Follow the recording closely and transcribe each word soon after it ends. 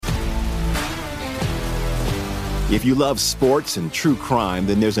If you love sports and true crime,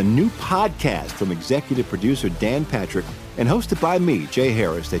 then there's a new podcast from executive producer Dan Patrick and hosted by me, Jay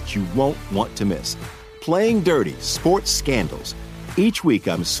Harris, that you won't want to miss. Playing Dirty: Sports Scandals. Each week,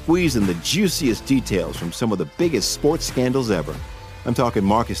 I'm squeezing the juiciest details from some of the biggest sports scandals ever. I'm talking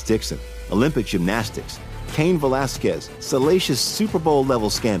Marcus Dixon, Olympic gymnastics, Cain Velasquez, salacious Super Bowl-level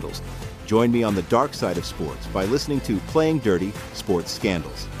scandals. Join me on the dark side of sports by listening to Playing Dirty: Sports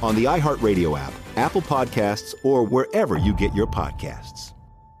Scandals on the iHeartRadio app, Apple Podcasts, or wherever you get your podcasts.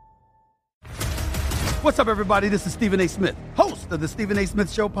 What's up, everybody? This is Stephen A. Smith, host of the Stephen A.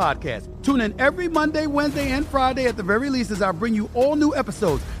 Smith Show podcast. Tune in every Monday, Wednesday, and Friday at the very least as I bring you all new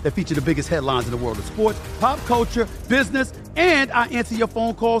episodes that feature the biggest headlines in the world of sports, pop culture, business, and I answer your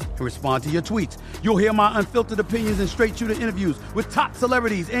phone calls and respond to your tweets. You'll hear my unfiltered opinions and straight-shooter interviews with top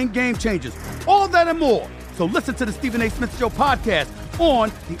celebrities and game changers. All that and more. So listen to the Stephen A. Smith Show podcast on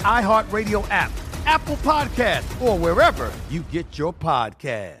the iHeartRadio app, Apple Podcasts, or wherever you get your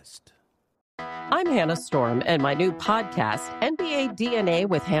podcast. I'm Hannah Storm, and my new podcast, NBA DNA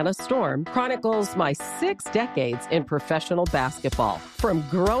with Hannah Storm, chronicles my 6 decades in professional basketball. From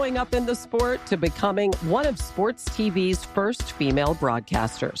growing up in the sport to becoming one of sports TV's first female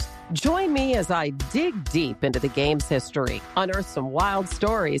broadcasters. Join me as I dig deep into the game's history, unearth some wild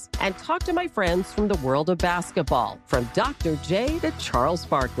stories, and talk to my friends from the world of basketball, from Dr. J to Charles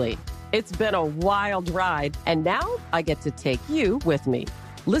Barkley. It's been a wild ride, and now I get to take you with me.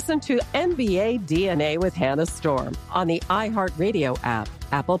 Listen to NBA DNA with Hannah Storm on the iHeartRadio app,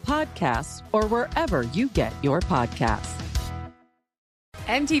 Apple Podcasts, or wherever you get your podcasts.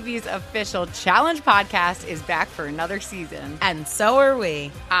 MTV's official Challenge podcast is back for another season. And so are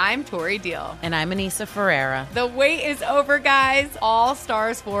we. I'm Tori Deal. And I'm Anissa Ferreira. The wait is over, guys. All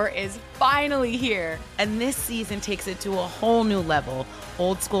Stars 4 is finally here. And this season takes it to a whole new level.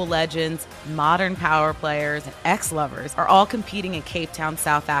 Old school legends, modern power players, and ex-lovers are all competing in Cape Town,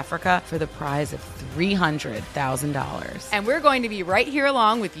 South Africa for the prize of $300,000. And we're going to be right here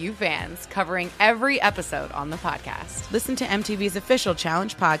along with you fans, covering every episode on the podcast. Listen to MTV's official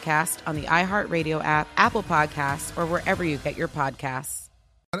Challenge podcast on the iHeartRadio app, Apple Podcasts, or wherever you get your podcasts.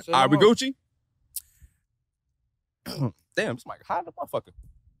 All right, we Gucci? Damn, it's like hot the motherfucker.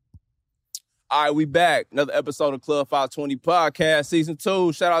 All right, we back. Another episode of Club 520 Podcast, Season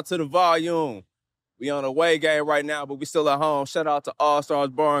 2. Shout out to the volume. We on a away game right now, but we still at home. Shout out to All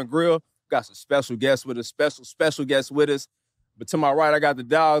Stars Bar and Grill. Got some special guests with us, special guests with us. But to my right, I got the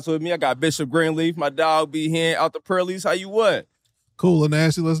dogs with me. I got Bishop Greenleaf, my dog be here out the Pearlies. How you what? Cool and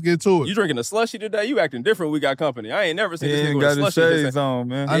nasty. Let's get to it. You drinking a slushie today? You acting different. We got company. I ain't never seen this nigga with a got slushie. his shades on,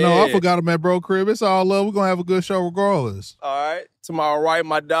 man. I know. I forgot him at Bro Crib. It's all love. We're going to have a good show regardless. All right. To my right,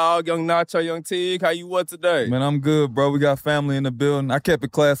 my dog, Young Nacho, Young Tig. How you what today? Man, I'm good, bro. We got family in the building. I kept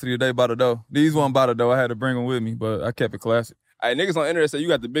it classy today by the dough. These weren't by the dough. I had to bring them with me, but I kept it classy. Hey, niggas on the internet say you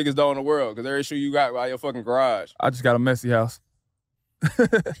got the biggest dough in the world because every shoe you got by your fucking garage. I just got a messy house.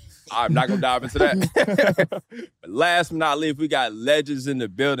 I'm not gonna dive into that. But last but not least, we got legends in the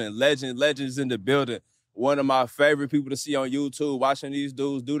building. Legends in the building. One of my favorite people to see on YouTube, watching these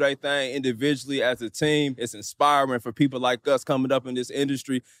dudes do their thing individually as a team. It's inspiring for people like us coming up in this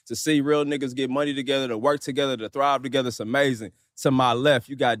industry to see real niggas get money together, to work together, to thrive together. It's amazing. To my left,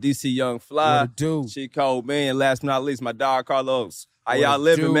 you got DC Young Fly. What it do? Chico, man. Last but not least, my dog Carlos. How y'all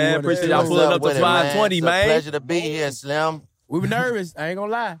living, man? Appreciate y'all pulling up to 520, man. It's a pleasure to be here, Slim. We were nervous. I ain't gonna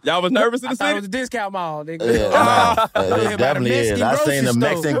lie. Y'all was nervous in the I thought city? it was a discount mall. Nigga. It definitely is. I seen the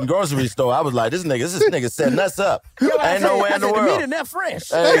Mexican grocery store. I was like, this nigga setting us up. Ain't nowhere in the world. The meat in that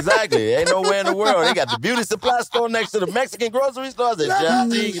fresh. Exactly. Ain't nowhere in the world. They got the beauty supply store next to the Mexican grocery store. I said,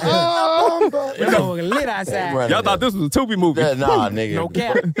 Lit outside. Y'all thought this was a Tubi movie. Nah, nigga. No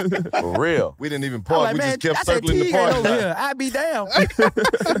cap. For real. We didn't even I'm park. like, We man, just kept I said circling the T ain't park. over here. I be down.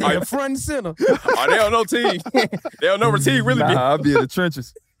 You're front and center. Oh, they don't know T. They don't know where T really be. Nah, I'll be in the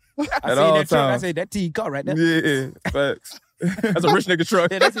trenches I at seen all that truck. I times. said that T car right there. Yeah, facts. That's a rich nigga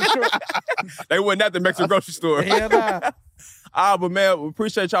truck. Yeah, that's his truck. They wasn't at the Mexican grocery store. Hell nah. But man, we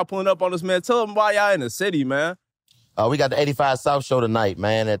appreciate y'all pulling up on us, man. Tell them why y'all in the city, man. We got the 85 South show tonight,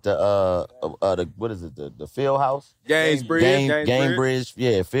 man, at the what is it, the Field House? Gainsbridge. Gainsbridge,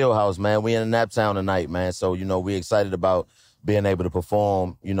 yeah, Field House, man. We in Naptown tonight, man. So, we excited about being able to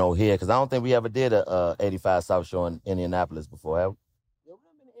perform, here. Because I don't think we ever did a 85 South show in Indianapolis before, have we?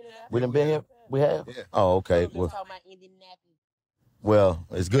 We done been here? We have? Yeah. Oh, okay. Well,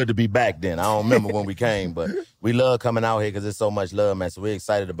 it's good to be back then. I don't remember when we came, but we love coming out here because there's so much love, man. So we're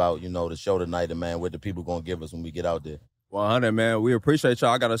excited about, the show tonight and, man, what the people going to give us when we get out there. 100, man. We appreciate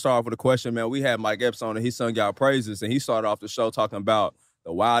y'all. I got to start off with a question, man. We had Mike Epps on and he sung y'all praises, and he started off the show talking about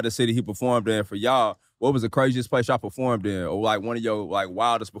the wildest city he performed in. For y'all, What was the craziest place y'all performed in, or like one of your like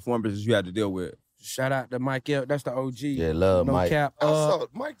wildest performances you had to deal with? Shout out to Mike L. That's the OG. Yeah, love no Mike. Cap. I saw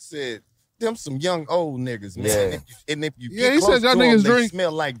Mike said, them some young old niggas, man. Yeah. And if you Yeah, get he close said y'all to them, niggas they drink.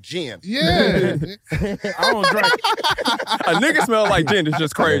 smell like gin. Yeah. I don't drink. A nigga smell like gin is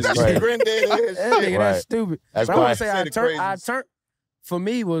just crazy. That's right. Granddad ass That shit. nigga, Right. that's stupid. That's But I want why to say I City turned. crazies. For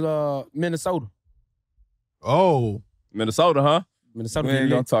me was Minnesota. Oh. Minnesota, huh? Minnesota. We ain't be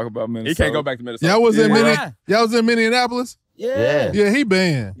gonna lit. talk about Minnesota. He can't go back to Minnesota. Y'all was in Yeah. Y'all was in Minneapolis? Yeah. Yeah, he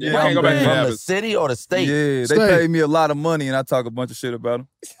banned. Yeah, he can't go back to From the Minneapolis. city or the state? Yeah, they State. paid me a lot of money and I talk a bunch of shit about them.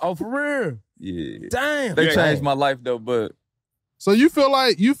 Oh, for real? Yeah. Damn. They Yeah. changed my life though, but So you feel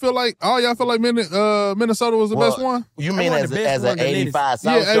like all y'all feel like Minnesota was the Well, best one? You I mean want as the best as one an that is. 85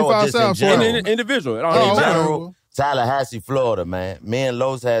 South Yeah, show or 85 just in South, general? In individual. It don't Oh, need In okay. general, Tallahassee, Florida, man. Me and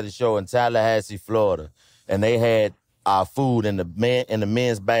Los had a show in Tallahassee, Florida, and they had our food in the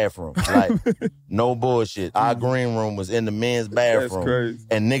men's bathroom. Like, no bullshit. Our green room was in the men's bathroom. crazy.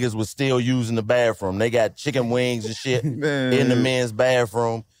 And niggas was still using the bathroom. They got chicken wings and shit Man. in the men's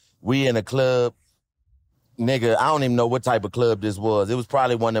bathroom. We in a club. Nigga, I don't even know what type of club this was. It was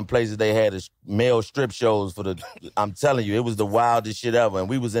probably one of them places they had male strip shows for the, I'm telling you, it was the wildest shit ever. And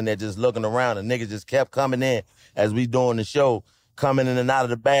we was in there just looking around and niggas just kept coming in as we doing the show, coming in and out of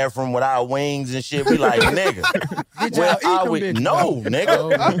the bathroom with our wings and shit. We like, nigga, Did where y'all eat are them we? bitches? No,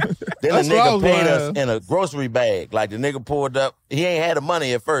 nigga. Then That's the what I nigga was paid gonna us ask. in a grocery bag. Like the nigga pulled up. He ain't had the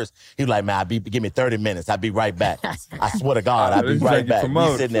money at first. He was like, man, give me 30 minutes. I'll be right back. I swear to God, I'll be This right nigga back. We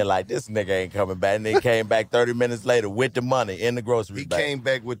promoted. sitting there like, this nigga ain't coming back. And then came back 30 minutes later with the money in the grocery He bag. came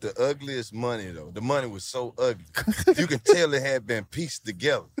back with the ugliest money, though. The money was so ugly. You could tell it had been pieced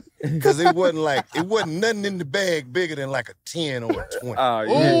together. Because it wasn't nothing in the bag bigger than like a 10 or a 20. yeah.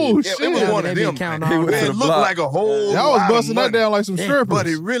 Oh, It shit. was one They of be them. counting man. all that. It looked like a whole Y'all was lot busting of that money. down like some strippers. But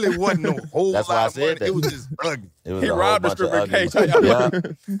it really wasn't no whole That's why I lot of said money. that. It was just ugly. It was He a whole robbed the bunch of stripper ugly cage. money.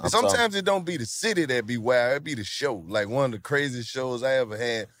 Yeah. I'm Sometimes sorry. it don't be the city that be wild. It be the show. Like one of the craziest shows I ever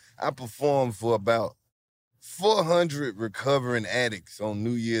had. I performed for about 400 recovering addicts on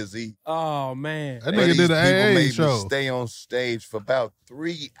New Year's Eve. Oh, man. That But nigga these did an people AA made show. me stay on stage for about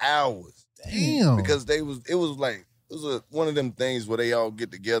 3 hours Damn. because it was one of them things where they all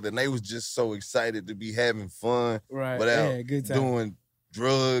get together and they was just so excited to be having fun Right. without Yeah, good time. doing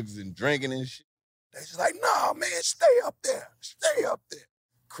drugs and drinking and shit. They just like, nah, man, stay up there. Stay up there.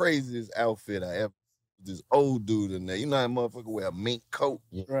 Craziest outfit I ever. This old dude in there. You know how motherfucker wear a mink coat?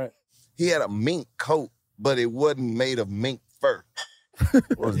 Right. He had a mink coat, but it wasn't made of mink fur.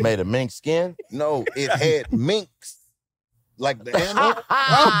 It was made of mink skin. No, it had minks. Like the animal.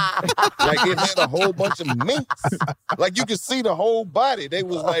 Like it had a whole bunch of minks. Like you could see the whole body. They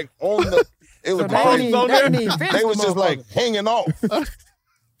was like on the, it was So they ain't even they was just like hanging off.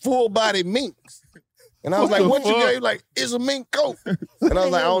 Full body minks. And I was What like, the what you fuck? got? He like, it's a mink coat. And I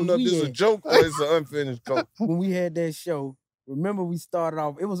was like, I don't know if this is a joke or it's an unfinished coat. When we had that show, remember we started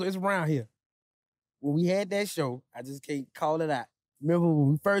off, it's around here. When we had that show, I just can't call it out. Remember when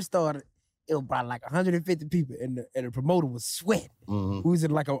we first started, it was about like 150 people and the promoter was sweating. Mhm. We was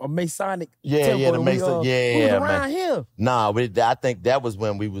in like a Masonic Yeah, temple. yeah, the and we, Mason. we was Yeah, around man. here. Nah, I think that was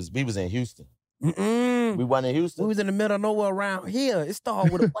when we was in Houston. Mm-mm. We wasn't in We Houston. was in the middle of nowhere around here. It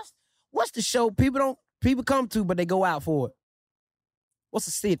started with what's the show people come to, but they go out for it. What's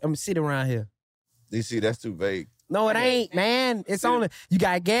the city? I'm city around here. DC, that's too vague. No, it ain't, man. It's only you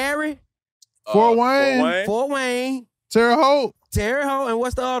got Gary, Fort Wayne, Fort Wayne, Terre Haute. Terre Haute, and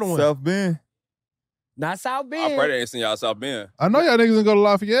what's the other one? South Bend. Not South I Bend. pray they ain't seen y'all South Bend. I know y'all niggas didn't go to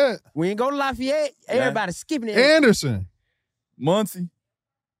Lafayette. We ain't go to Lafayette. Everybody skipping it. Anderson. Muncie.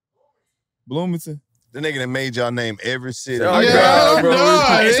 Bloomington. The nigga that made y'all name every city. Oh, Yeah, God, I bro.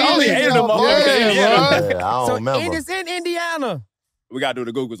 know. It's only Yeah, 8 of them motherfuckers in Indiana. bro. Yeah, I don't So remember. it's in Indiana. We gotta do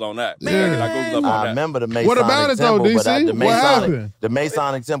the Googles on that. Man. We gotta Google up on I that. remember the Masonic What about it, though, Temple, but DC? the What happened? The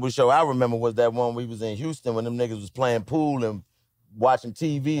Masonic Temple show I remember was that one we was in Houston when them niggas was playing pool and watching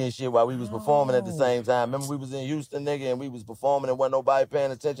TV and shit while we was performing at the same time. Remember we was in Houston, nigga, and we was performing and wasn't nobody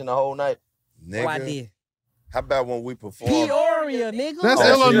paying attention the whole night. Nigga, Oh, I did. how about when we performed? Peoria, nigga. That's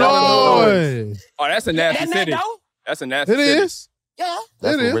Oh, Illinois. Oh, that's a nasty That city. though? That's a nasty It city. is. Yeah.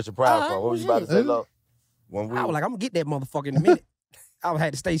 That's It where is. Richard Pryor from. What was you about to say, It Lo? When we I was like, I'm gonna get that motherfucker in a minute. I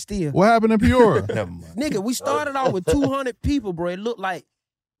had to stay still. What happened in Peoria? never mind. Nigga, we started off with 200 people, bro. It looked like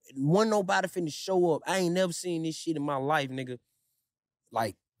wasn't nobody finna show up. I ain't never seen this shit in my life, nigga.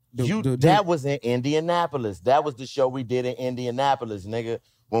 Like, That was in Indianapolis. That was the show we did in Indianapolis, nigga.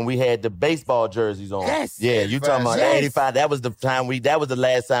 when we had the baseball jerseys on. Yes. Yeah, you talking about Yes. 85. That was the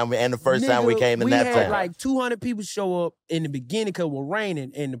last time and the first time we came to We had Naptown. like 200 people show up in the beginning because it was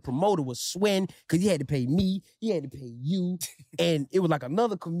raining and the promoter was sweating because he had to pay me, he had to pay you, and it was like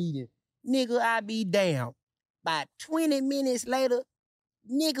another comedian. Nigga, I be down. By 20 minutes later,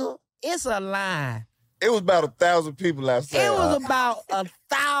 nigga, it's a line. It was about 1,000 people outside. It was about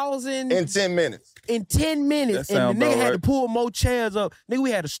 1,000 in 10 minutes. In 10 minutes, That and sound the nigga about had to right. pull more chairs up. Nigga,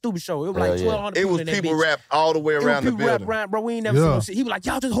 we had a stupid show. It was like 1,200 It people was in that people bitch. wrapped all the way It was around the people wrapped building. around, bro. We ain't never seen no shit. He was like,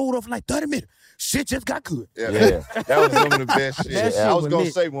 y'all just hold up for like 30 minutes. Shit just got good. Yeah. That was some of the best shit. That shit I was was going to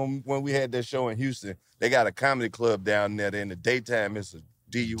lit. say, when we had that show in Houston, they got a comedy club down there. In the daytime, it's a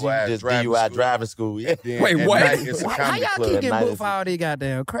DUI Just driving DUI school. driving school. Yeah. Then at night, it's a How comedy y'all club. keep At getting night booked it's- for all these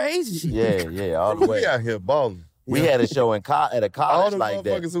goddamn crazy shit? Yeah, all the way. We out here balling. We had a show at a All college the like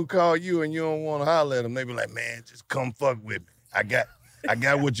that. motherfuckers who call you and you don't want to holler at them, they be like, man, just come fuck with me. I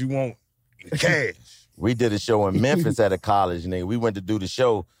got what you want. Cash. We did a show in Memphis at a college, nigga. We went to do the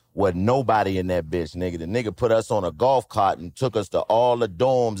show with nobody in that bitch, nigga. The nigga put us on a golf cart and took us to all the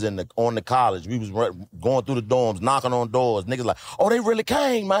dorms on the college. We was going through the dorms, knocking on doors. Niggas like, oh, they really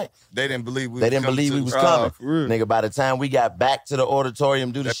came, man. They didn't believe we They was didn't coming believe to we the- was Oh, coming. for real. Nigga, by the time we got back to the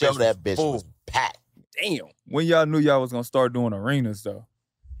auditorium to do the That show, bitch that was bitch full. was packed. Damn. When y'all knew y'all was gonna start doing arenas though?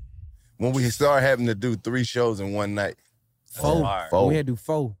 When we started having to do 3 shows in one night. Four. Four. We had to do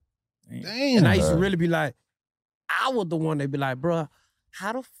 4. Damn. And I used to really be like, I was the one that be like, bruh,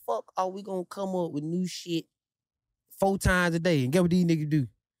 how the fuck are we gonna come up with new shit 4 times a day? And get what these niggas do?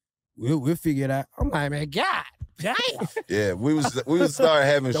 We'll figure it out. I'm like, man, God damn. Yeah, we was started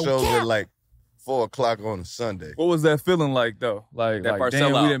having Don't shows care. at like 4 o'clock on a Sunday. What was that feeling like though? Like That first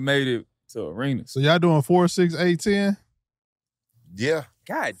damn, sellout. we done made it to arenas. So y'all doing 4, 6, 8, 10? Yeah.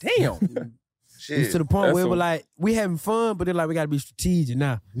 God damn. It's Shit. to the point That's where it a- was like, we having fun, but they're like, we gotta be strategic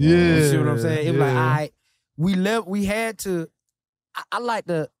now. Yeah. You see what I'm saying? It was like, yeah. all right, we had to, I like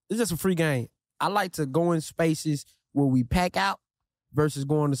to, it's just a free game. I like to go in spaces where we pack out versus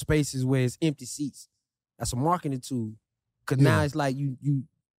going to spaces where it's empty seats. That's a marketing tool. Cause now Yeah. it's like you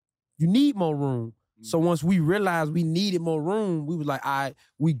need more room. So once we realized we needed more room, we was like, all right,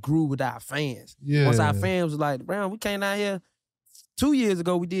 we grew with our fans. Yeah. Once our fans was like, Brown, we came out here 2 years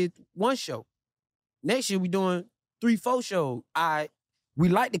ago, we did 1 show. Next year, we doing 3, 4 shows. We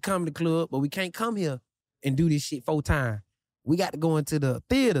like to come to the club, but we can't come here and do this shit 4 times. We got to go into the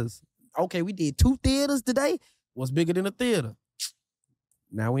theaters. Okay, we did 2 theaters today. What's bigger than a theater?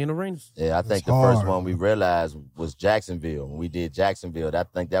 Now we in arenas. Yeah, I think It's the first hard. one we realized was Jacksonville. When we did Jacksonville, I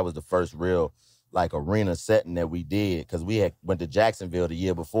think that was the first real like arena setting that we did because we had went to Jacksonville the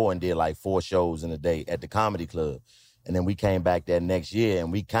year before and did like 4 shows in a day at the comedy club. And then we came back that next year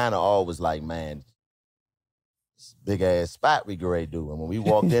and we kind of all was like, man, this big ass spot we get ready to do. And when we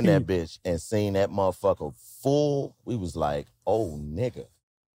walked in that bitch and seen that motherfucker full, we was like, oh, nigga.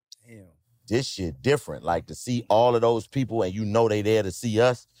 Damn. This shit different. Like to see all of those people and you know they there to see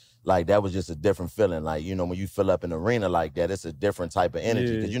us, like that was just a different feeling. Like, you know, when you fill up an arena like that, it's a different type of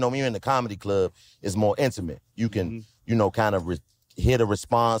energy. Yeah. Because, you know, when you're in the comedy club, it's more intimate. You can, you know, kind of hear the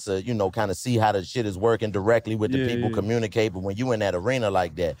response or, you know, kind of see how the shit is working directly with the Yeah, people, yeah. communicate. But when you in that arena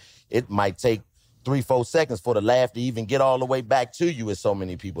like that, it might take 3-4 seconds for the laugh to even get all the way back to you with so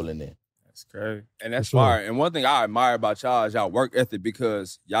many people in there. That's crazy. And that's For sure. fire. And one thing I admire about y'all is y'all work ethic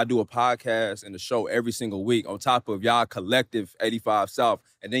because y'all do a podcast and a show every single week on top of y'all collective 85 South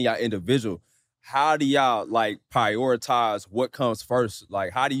and then y'all individual. How do y'all like prioritize what comes first?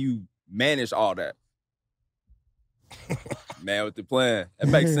 Like, how do you manage all that? Man with the plan. That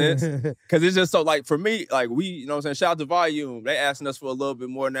makes sense. Cause it's just so like for me, like we, you know what I'm saying? Shout out to Volume. They asking us for a little bit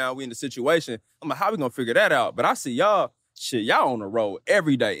more now. We in the situation. I'm like, how we gonna figure that out? But I see y'all, shit, y'all on the road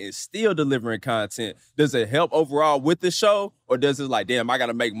every day and still delivering content. Does it help overall with the show? Or does it like, damn, I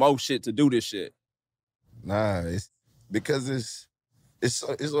gotta make more shit to do this shit? Nah, it's because it's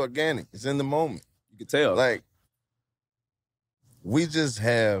organic. It's in the moment. You can tell. Like, we just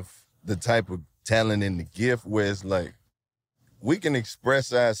have the type of talent and the gift where it's like, we can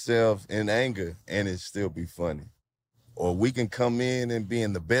express ourselves in anger and it still be funny. Or we can come in and be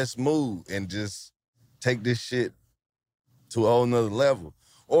in the best mood and just take this shit to a whole nother level.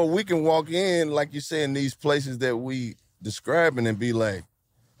 Or we can walk in, like you say, in these places that we describing and be like,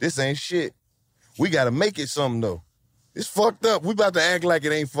 this ain't shit. We gotta make it something though. It's fucked up. We about to act like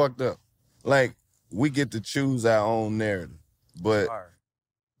it ain't fucked up. Like, we get to choose our own narrative. But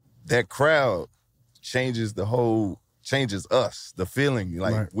that crowd changes us, the feeling.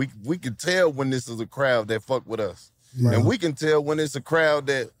 Like, Right. we can tell when this is a crowd that fuck with us. Right. And we can tell when it's a crowd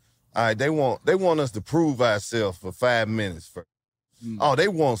that, all right, they want us to prove ourselves for 5 minutes first. Oh, they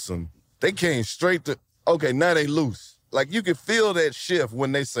want some. They came straight to, okay, now they loose. Like, you can feel that shift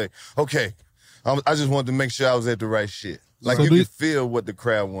when they say, okay, I just wanted to make sure I was at the right shit. Like, so you can feel what the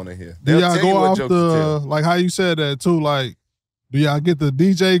crowd want to hear. Do y'all go off the, like how you said that too, like, do y'all get the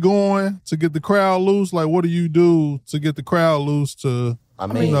DJ going to get the crowd loose? Like, what do you do to get the crowd loose to, I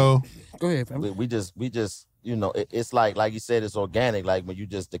mean, you know? Go ahead, fam. We just, you know, it's like you said, it's organic. Like when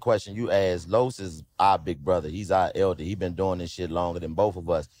the question you asked, Los is our big brother. He's our elder. He been doing this shit longer than both of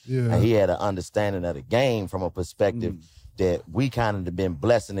us. Yeah. And he had an understanding of the game from a perspective that we kind of been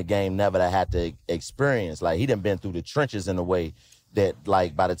blessed in the game, never to have to experience. Like he done been through the trenches in a way that,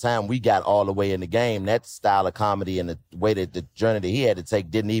 like, by the time we got all the way in the game, that style of comedy and the way that the journey that he had to take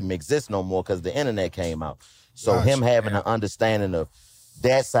didn't even exist no more because the internet came out. So him having an understanding of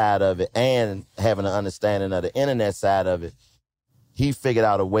that side of it and having an understanding of the internet side of it, he figured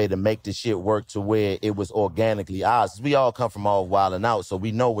out a way to make the shit work to where it was organically ours. We all come from all Wild 'N Out, so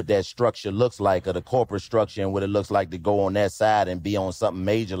we know what that structure looks like, or the corporate structure, and what it looks like to go on that side and be on something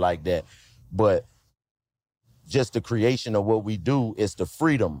major like that. But just the creation of what we do is the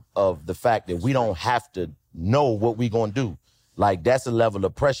freedom of the fact that we don't have to know what we gonna do. Like, that's a level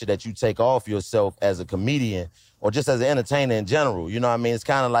of pressure that you take off yourself as a comedian or just as an entertainer in general. You know what I mean? It's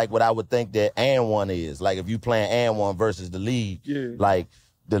kind of like what I would think that And One is. Like, if you playing And One versus the league, like,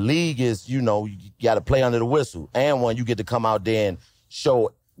 the league is, you know, you got to play under the whistle. And One, you get to come out there and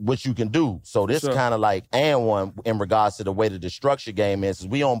show what you can do. So this kind of like And One in regards to the way that the structure game is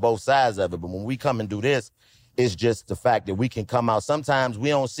we on both sides of it. But when we come and do this, it's just the fact that we can come out. Sometimes we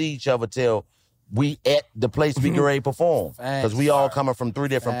don't see each other till we at the place we get ready to perform. Because we all coming from 3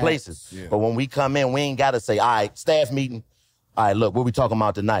 different places. Yeah. But when we come in, we ain't got to say, all right, staff meeting. All right, look, what we talking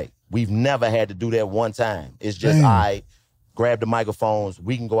about tonight? We've never had to do that one time. It's just, all right, grab the microphones.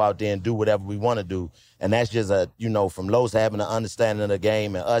 We can go out there and do whatever we want to do. And that's just you know, from Los having an understanding of the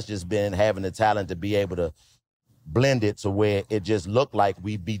game and us just having the talent to be able to blend it to where it just looked like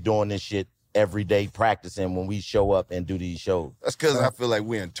we be doing this shit every day, practicing when we show up and do these shows. That's because I feel like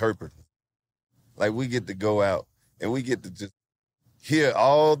we interpret. Like, we get to go out and we get to just hear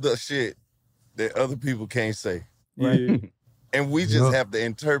all the shit that other people can't say. Right? And we just have to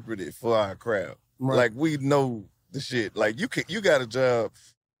interpret it for our crowd. Right. Like, we know the shit. Like, you got a job.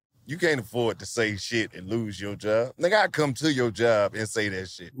 You can't afford to say shit and lose your job. Nigga, I come to your job and say that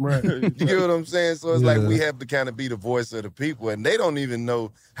shit. Right. You get what I'm saying? So it's like we have to kind of be the voice of the people, and they don't even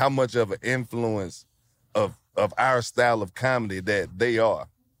know how much of an influence of our style of comedy that they are.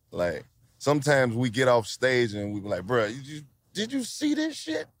 Like, sometimes we get off stage and we be like, bro, did you see this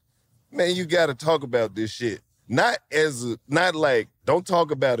shit? Man, you got to talk about this shit. Not like, don't talk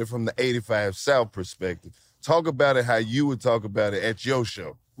about it from the 85 South perspective. Talk about it how you would talk about it at your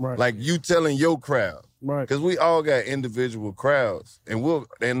show. Right. Like, you telling your crowd. Right. Because we all got individual crowds,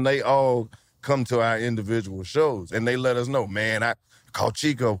 and they all come to our individual shows, and they let us know, man, I called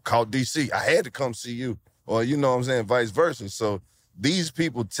Chico, called DC. I had to come see you. Or, you know what I'm saying, vice versa. So these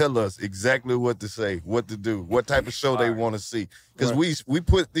people tell us exactly what to say, what to do, what type of show they want to see. Because we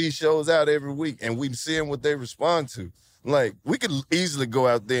put these shows out every week, and we seeing what they respond to. Like, we could easily go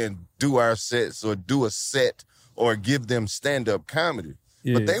out there and do our sets or do a set or give them stand-up comedy.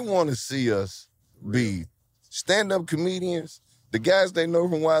 Yeah. But they want to see us be stand-up comedians, the guys they know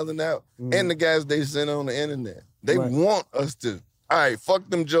from Wild 'N Out, and the guys they send on the internet. They want us to, all right, fuck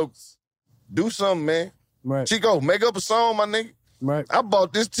them jokes. Do something, man. Right. Chico, make up a song, my nigga. Right. I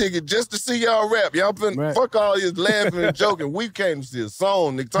bought this ticket just to see y'all rap. Y'all fuck all you laughing and joking. We came to see a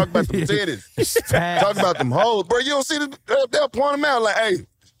song. They talk about them titties. Talk about them hoes. Bro, you don't see they'll point them out like, hey,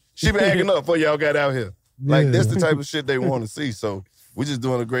 she been acting up before y'all got out here. Like, that's the type of shit they want to see. So we're just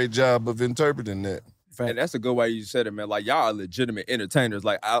doing a great job of interpreting that. And that's a good way you said it, man. Like, y'all are legitimate entertainers.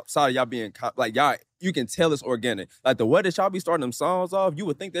 Like, outside of y'all being, like, y'all, you can tell it's organic. Like, the way that y'all be starting them songs off, you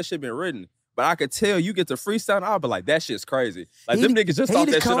would think that shit been written. But I could tell you get to freestyle, I'll be like, that shit's crazy. Like, them niggas just thought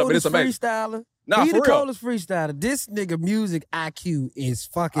that shit up, and it's amazing. Freestyler. Nah, he for the real. coldest freestyler. This nigga music IQ is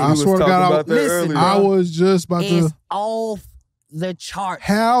fucking. I swear to God, listen, I was just about to. It's off the chart.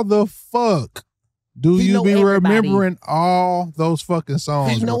 How the fuck do you be remembering all those fucking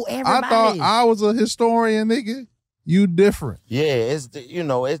songs? He know everybody. I thought I was a historian, nigga. You different. Yeah, it's, you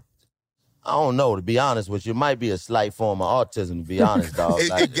know, it's, I don't know, to be honest with you. It might be a slight form of autism, to be honest, dog.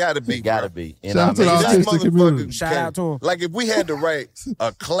 It gotta be. It gotta be. You Shout know out to the autistic community. Shout out to him. Like, if we had to write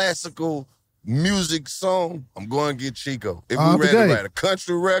a classical music song, I'm going to get Chico. If we had to write a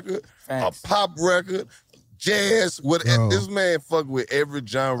country record, a pop record, jazz, this man fuck with every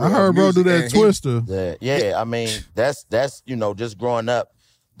genre. I heard bro do that Twister. Yeah, I mean, that's you know, just growing up,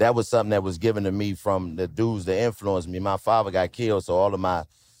 that was something that was given to me from the dudes that influenced me. My father got killed, so all of my,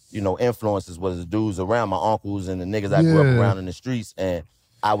 influences was the dudes around, my uncles and the niggas I grew up around in the streets. And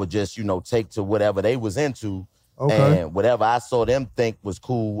I would just, take to whatever they was into. Okay. And whatever I saw them think was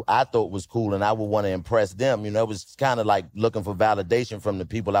cool, I thought was cool, and I would want to impress them. It was kind of like looking for validation from the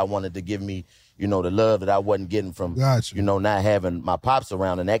people I wanted to give me, the love that I wasn't getting from, not having my pops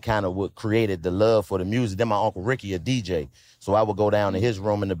around. And that kind of what created the love for the music. Then my Uncle Ricky, a DJ. So I would go down to his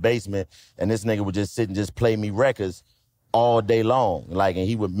room in the basement, and this nigga would just sit and just play me records all day long. And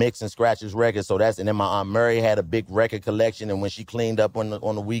he would mix and scratch his records. And then my Aunt Mary had a big record collection. And when she cleaned up on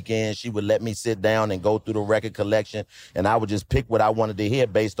the weekend, she would let me sit down and go through the record collection. And I would just pick what I wanted to hear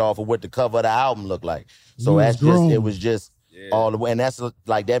based off of what the cover of the album looked like. So it was just all the way. And that's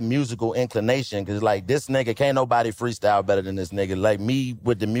that musical inclination. Cause this nigga, can't nobody freestyle better than this nigga. Like me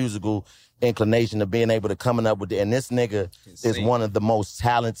with the musical inclination of being able to coming up with it. And this nigga is one of the most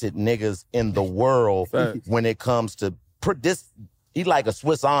talented niggas in the world when it comes to he like a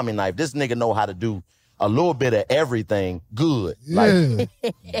Swiss Army knife. This nigga know how to do a little bit of everything good.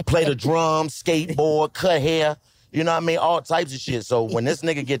 Play the drums, skateboard, cut hair, you know what I mean? All types of shit. So when this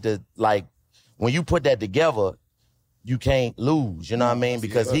nigga get to, when you put that together, you can't lose, you know what I mean?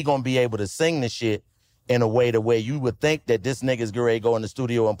 Because he gonna be able to sing the shit in a way the way you would think that this nigga's gonna go in the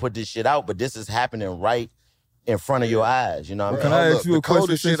studio and put this shit out, but this is happening right in front of your eyes, you know what I mean? Can I ask you a question? The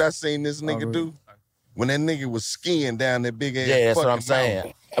coldest shit I seen this nigga do, when that nigga was skiing down that big ass that's what I'm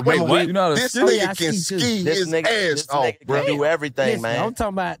saying. Wait, what? This nigga can ski his ass off, bro. Do everything, man. I'm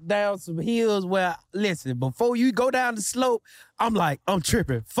talking about down some hills where, listen, before you go down the slope, I'm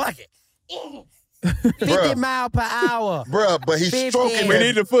tripping. Fuck it. 50 mile per hour. Bruh, but he's stroking. We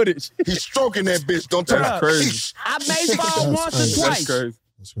need the footage. He's stroking that bitch. Don't tell That's crazy. I may fall once or twice.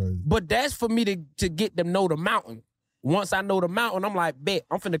 That's crazy. But that's for me to get them know the mountain. Once I know the mountain, I'm like, bet,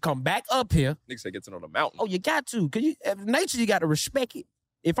 I'm finna come back up here. Niggas say get to know the mountain. Oh, you got to. Cause nature, you got to respect it.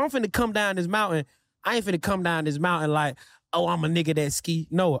 If I'm finna come down this mountain, I ain't finna come down this mountain like, oh, I'm a nigga that ski.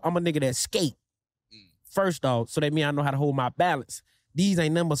 No, I'm a nigga that skate. First off, so that means I know how to hold my balance. These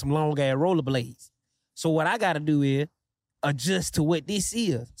ain't nothing but some long ass rollerblades. So what I gotta do is adjust to what this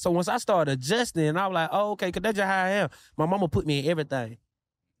is. So once I started adjusting, I was like, oh, okay, cause that's just how I am. My mama put me in everything.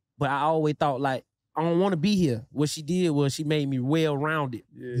 But I always thought I don't want to be here. What she did was she made me well-rounded.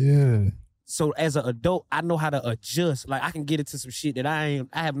 Yeah. So as an adult, I know how to adjust. I can get into some shit that I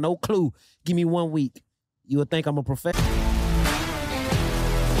have no clue. Give me 1 week. You would think I'm a professional.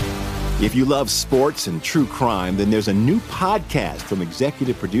 If you love sports and true crime, then there's a new podcast from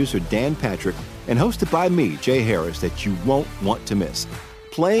executive producer Dan Patrick and hosted by me, Jay Harris, that you won't want to miss.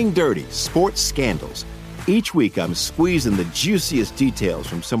 Playing Dirty: Sports Scandals. Each week, I'm squeezing the juiciest details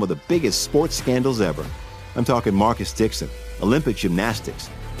from some of the biggest sports scandals ever. I'm talking Marcus Dixon, Olympic gymnastics,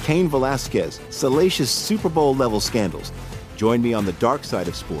 Cain Velasquez, salacious Super Bowl-level scandals. Join me on the dark side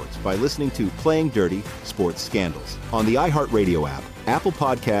of sports by listening to Playing Dirty: Sports Scandals on the iHeartRadio app, Apple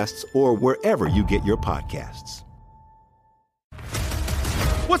Podcasts, or wherever you get your podcasts.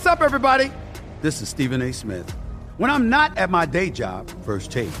 What's up, everybody? This is Stephen A. Smith. When I'm not at my day job,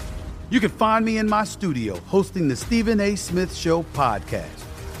 First Take, you can find me in my studio hosting the Stephen A. Smith Show podcast.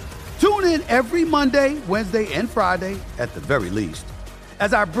 Tune in every Monday, Wednesday, and Friday, at the very least,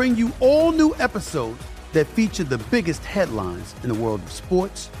 as I bring you all new episodes that feature the biggest headlines in the world of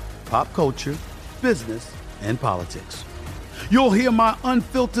sports, pop culture, business, and politics. You'll hear my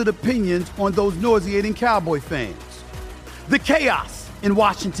unfiltered opinions on those nauseating Cowboy fans, the chaos in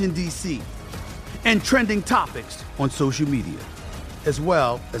Washington, D.C., and trending topics on social media, as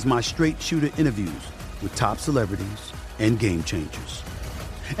well as my straight shooter interviews with top celebrities and game changers.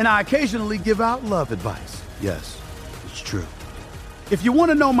 And I occasionally give out love advice. Yes, it's true. If you want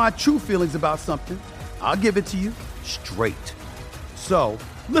to know my true feelings about something, I'll give it to you straight. So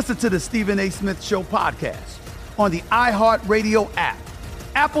listen to the Stephen A. Smith Show podcast on the iHeartRadio app,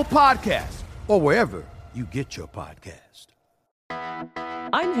 Apple Podcasts, or wherever you get your podcast.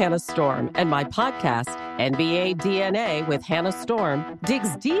 I'm Hannah Storm, and my podcast, NBA DNA with Hannah Storm,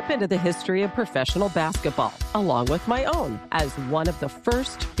 digs deep into the history of professional basketball, along with my own, as one of the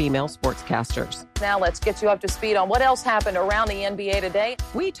first female sportscasters. Now let's get you up to speed on what else happened around the NBA today.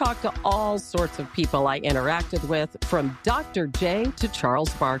 We talk to all sorts of people I interacted with, from Dr. J to Charles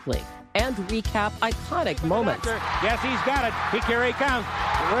Barkley, and recap iconic moments. Yes, he's got it. Here he comes.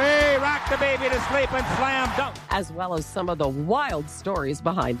 Way rock the baby to sleep and slam dunk. As well as some of the wild stories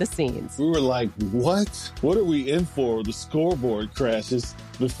behind the scenes. We were like, what? What are we in for? The scoreboard crashes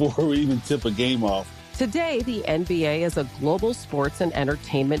before we even tip a game off. Today, the NBA is a global sports and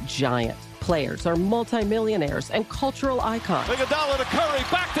entertainment giant. Players are multimillionaires and cultural icons. Iguodala to Curry,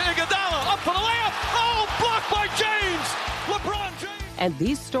 back to Iguodala, up for the layup. Oh, blocked by James. LeBron James. And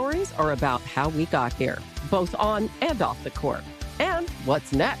these stories are about how we got here, both on and off the court. And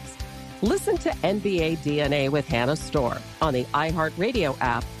what's next? Listen to NBA DNA with Hannah Storm on the iHeartRadio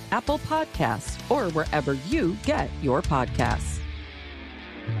app, Apple Podcasts, or wherever you get your podcasts.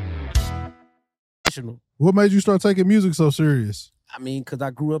 What made you start taking music so serious? I mean, because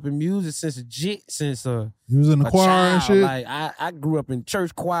I grew up in music since You was in the choir child. and shit? Like I grew up in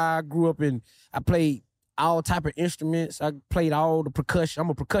church choir. I played all type of instruments. I played all the percussion. I'm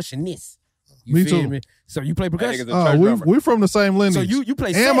a percussionist. You Me feel too. me? So you play percussion? We from the same lineage. So you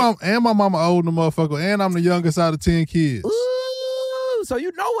play and my mama old the motherfucker, and I'm the youngest out of 10 kids. Ooh, so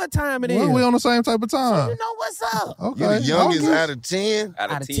you know what time it is. Well, we on the same type of time. So you know what's up. Okay. You the youngest August. out of 10?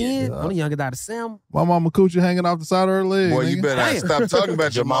 Out of 10? I'm the youngest out of 7. My mama coochie hanging off the side of her leg. Boy, nigga. you better stop talking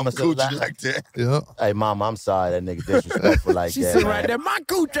about your mama coochie like that. Yeah. Hey, mom, I'm sorry that nigga disrespectful like She that. sitting man. right there. My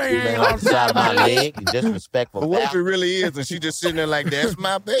coochie You ain't been on off the side of my leg. You disrespectful. But what if it really is and she just sitting there like, that's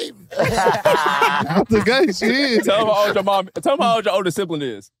my baby? Out the gate, she is. Tell me how old your mom. Tell me how old your older sibling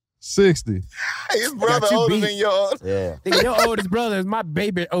is. 60. His brother Got you older beat. than yours. Yeah. Nigga, your oldest brother is my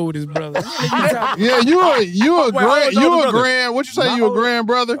baby oldest brother. Yeah, you a Wait, how old grand, your you older a brother? grand, what you say, My you a older- grand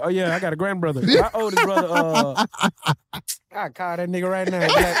brother? Oh, yeah, I got a grandbrother. My oldest brother, I call that nigga right now.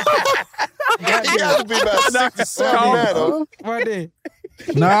 He got to be about 67 now, though. Right there.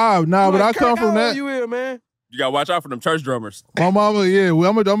 Nah, but I come from How that. old you is, man? You gotta watch out for them church drummers. My mama, yeah, well,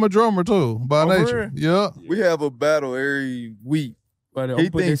 I'm a drummer too, by Oh, for nature. Yeah. We have a battle every week. But He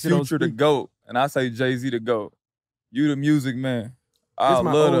thinks Future the GOAT, and I say Jay-Z the GOAT. You the music man. I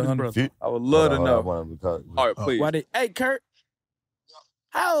my would love oldest to brother. I would love to know. All right, please. Hey, Kurt.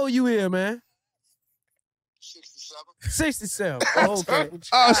 How old you is, man? 67. Oh, okay.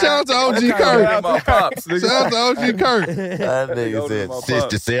 Oh, shout out to OG Okay. Kurt. Shout out to my pops, nigga. Shout out to OG Kurt. That nigga said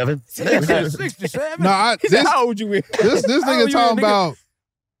 67. 67? No, How old you is? this How old nigga you talking is, nigga? about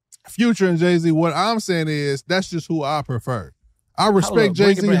Future and Jay-Z. What I'm saying is that's just who I prefer. I respect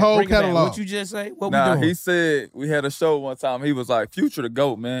Jay-Z whole catalog. What you just say? What Nah, we doing? he said we had a show one time. He was like, Future the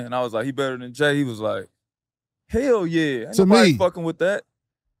GOAT, man. And I was like, he better than Jay. He was like, hell yeah. Ain't To nobody me- fucking with that.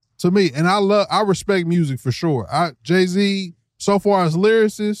 To me, and I respect music for sure. Jay-Z, so far as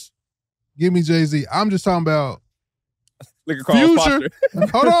lyricists, give me Jay-Z. I'm just talking about Look at Carl Future.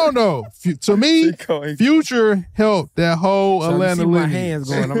 Hold on though. To me, Future helped that whole So Atlanta you see my lineage. hands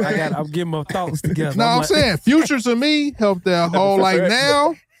going. I'm getting my thoughts together. No, I'm like- saying Future to me helped that whole. Like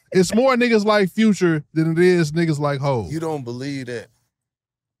now, it's more niggas like Future than it is niggas like Hov. You don't believe that.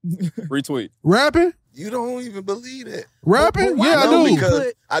 Retweet. Rapping? You don't even believe that. Rapping? But Yeah, I no, do.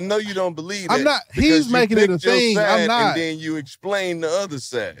 Because I know you don't believe that. I'm not- because he's you making it a picked your thing. I'm side not. And then you explain the other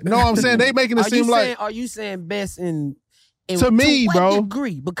side. No, I'm saying they making it seem like Are you saying best in To me, what bro.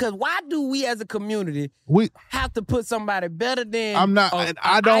 degree? Because why do we as a community we. have to put somebody better than I'm not- a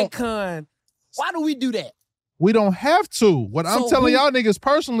I don't- icon? Why do we do that? We don't have to. What I'm So telling who- y'all niggas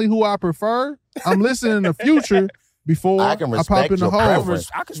personally who I prefer, I'm listening to Future before I can pop respect in the your hole. preference.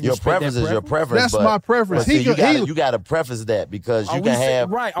 I can Your respect preference that is your preference. That's but, my preference. But see, He you gotta preface that because Are you we can say- have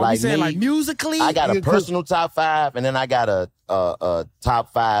right? Are like we saying me, like musically? I got Yeah, a personal top 5, and then I got a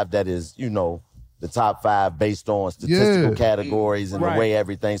top 5 that is, you know, the top 5 based on statistical Yeah. categories and Right. the way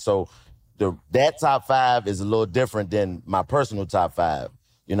everything. So that top 5 is a little different than my personal top 5.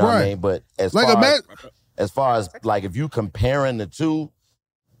 You know what I Right. mean? But as Like far as like if you comparing the two,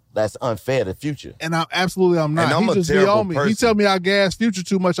 that's unfair to Future. And I'm not. And I'm He a just be terrible on me. He person. tell me I gas Future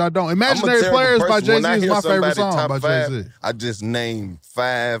too much. I don't. I'm a Imaginary terrible Players by person. When I Jay-Z is hear my favorite somebody song top by 5, Jay-Z. I just name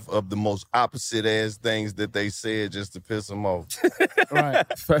 5 of the most opposite ass things that they said just to piss them off. Right.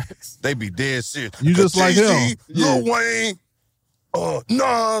 They be dead serious. You just like Jay-Z, him. Lil Wayne,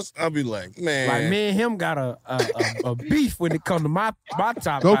 Nas. I'll be like, man. Like me and him got a beef when it come to my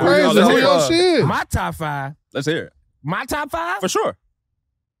top Go 5. crazy. let's Who hear your it. shit? My top 5. Let's hear it. My top 5? For sure.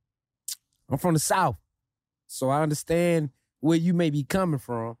 I'm from the South, so I understand where you may be coming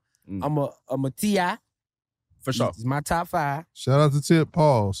from. I'm a T.I. For sure. It's my top 5. Shout out to Tip.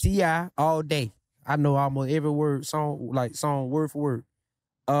 Pause. T.I. all day. I know almost every word, song word for word.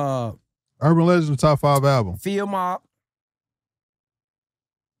 Urban Legend top 5 album. Field Mob.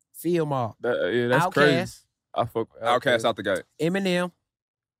 Yeah, that's crazy. Outkast. I fuck with Outkast out the gate. Eminem.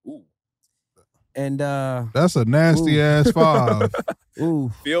 Ooh. And That's a nasty ass 5.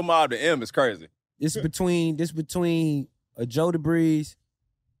 ooh, Field Mob to M is crazy. this between a Joe DeBreeze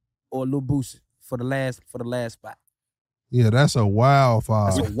or Lil Boosie for the last spot. Yeah, that's a wild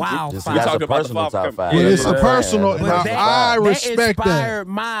five. That's a wild Just- five. That's talking a about the personal five top coming- five. Yeah, That's it's what a I'm saying. personal. That's Now, a top I five. respect that. inspired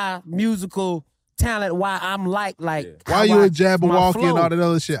my musical talent. Why I'm like Why how you I- a Jabberwocky my and all flow. that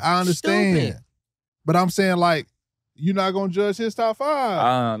other shit? I understand. Stupid. But I'm saying, like, you're not going to judge his top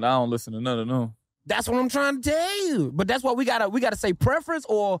five. I don't listen to none of them. That's what I'm trying to tell you. But that's what we gotta say preference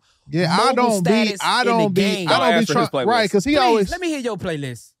or Yeah, I mobile don't be status in the game. trying, right, because he Please, always. let me hear your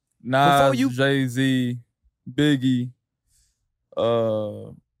playlist. Nas, you- Jay-Z, Biggie,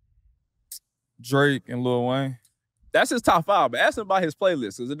 Drake, and Lil Wayne. That's his top 5, but ask him about his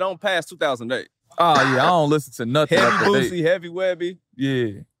playlist because it don't pass 2008. Oh, yeah, I don't listen to nothing. Heavy after that. Boosie, Heavy Webby.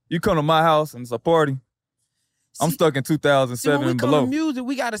 Yeah. You come to my house and it's a party. I'm stuck in See, 2007 when we and come below. to music,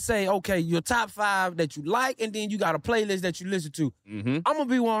 we gotta say, okay, your top 5 that you like, and then you got a playlist that you listen to. Mm-hmm. I'm gonna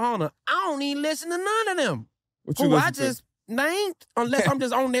be 100. I don't even listen to none of them. What you Who listen I to? just named, unless I'm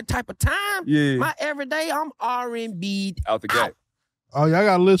just on that type of time. Yeah. My everyday, I'm R&B Out the gate. Oh, yeah, I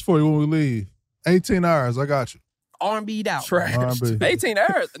got a list for you when we leave. 18 hours. I got you. R&B'd out. Trash. R&B. 18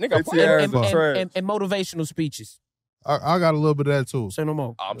 hours. Nigga, 18 play. hours And, is and, trash. and motivational speeches. I got a little bit of that, too. Say no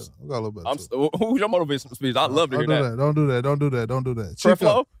more. I'm, I got a little bit. I'm, who's your motivational speech? I'd love to hear Don't that. do that. Don't do that. Don't do that. Don't do that.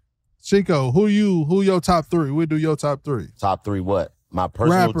 Creflo? Chico, who your top 3? We do your top 3. Top 3 what? My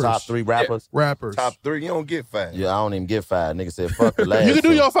personal Rappers. top 3 rappers? Rappers. Top 3, you don't get 5. Yeah, I don't even get 5. Nigga said, fuck the last You can do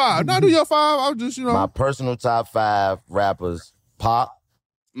two. your 5. Not do your 5. I'll just, My personal top 5 rappers, Pop,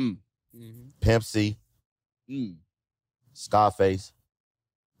 Mm. Pimp C, Mm. Scarface,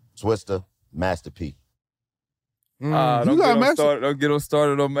 Twister, Master P. Don't get them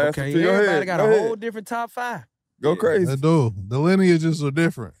started on Master Okay, P. Go everybody ahead. got Go a ahead. whole different top 5. Go crazy. They do. The lineages are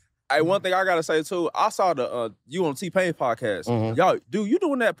different. Hey, one thing I gotta say too, I saw the you on T-Pain podcast. Mhm. Y'all, dude, you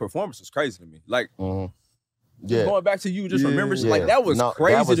doing that performance is crazy to me. Like, Yeah. going back to you, just Yeah. remembering, like that was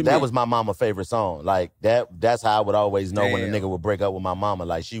crazy to me. That was my mama favorite song. Like that's how I would always know when a Damn. nigga would break up with my mama.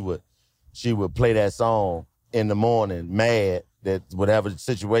 Like she would play that song in the morning, mad that whatever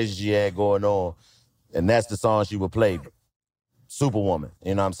situation she had going on, and that's the song she would play. Superwoman,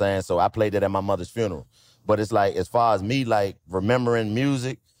 you know what I'm saying? So I played that at my mother's funeral. But it's like, as far as me, like, remembering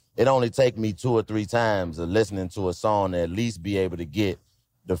music, it only take me 2 or 3 times of listening to a song to at least be able to get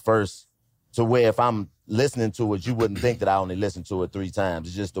the first, to where if I'm listening to it, you wouldn't think that I only listened to it 3 times.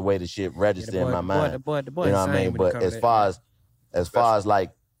 It's just the way the shit registered in my mind. The boy You know what I mean? But as far as like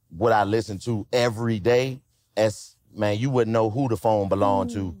what I listen to every day, man, you wouldn't know who the phone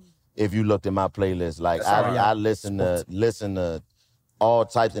belonged to if you looked at my playlist. Like I listen to all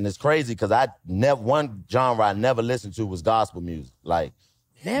types, and it's crazy because one genre I never listened to was gospel music. Like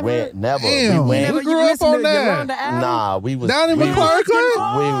Never? never. Damn, we grew up on that. Nah, we was Down in McClarkin?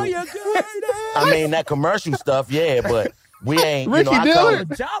 I mean that commercial stuff, yeah, but we ain't. Ricky I Dillard?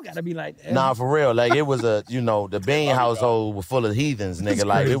 call it, Y'all gotta be like that. Nah, for real. Like it was the Bean household was full of heathens, nigga.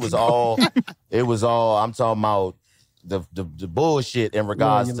 Like it was all. I'm talking about the bullshit in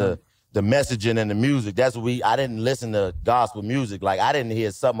regards to the messaging and the music. That's what I didn't listen to gospel music. Like I didn't hear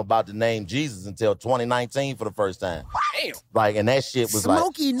something about the name Jesus until 2019 for the first time. Damn. Like, and that shit was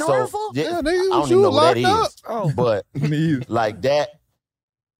Smokey like Norfolk? yeah, Yeah, I nigga, don't you even know what that locked is. Oh. But Me either. like that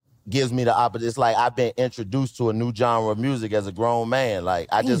gives me the opposite. It's like I've been introduced to a new genre of music as a grown man. Like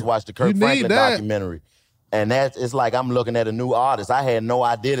I just watched the Kirk You need Franklin that. documentary. And it's like I'm looking at a new artist. I had no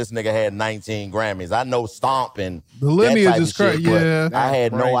idea this nigga had 19 Grammys. I know Stomp and The lineage that type is of shit, crazy. but Yeah. I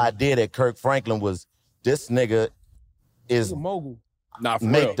had no crazy. idea that Kirk Franklin was this nigga is He's a mogul. Nah, for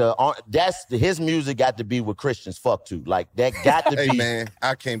real. his music got to be what Christians fuck to. Like that got to Hey be man,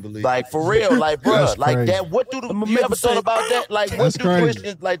 I can't believe like for real, like bro, That's like crazy. that. What do I'ma you make ever you say, thought about that? Like what That's do crazy.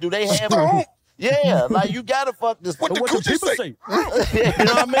 Christians like? Do they have? Yeah, like you gotta fuck this. What the coochie say? You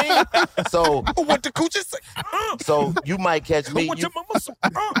know what I mean? So What the coochie say? so you might catch me. What your mama say?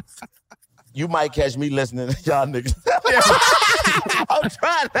 You might catch me listening to y'all niggas. I'm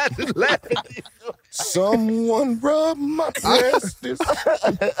trying not to laugh at you. Someone rub my breast. Slow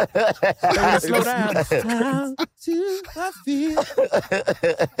down. How do I feel?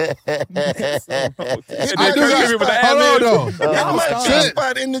 I do got, hold on, though. Y'all might Shit. G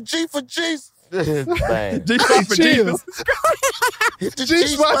spot in the G for Jesus. Bang. G-Spot for Chill. Jesus. Hit the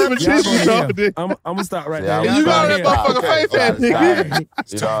G-spot G-spot. in the Y'all Jesus, gonna dog. hear. I'm gonna stop right Yeah, there. I'm You gonna got that stop. motherfucker Okay, faith at, stop. nigga.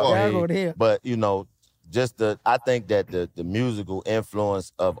 It's too far. Y'all gonna hear. But you know, I think that the musical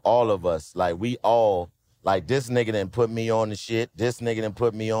influence of all of us, like we all, like this nigga done put me on the shit. This nigga done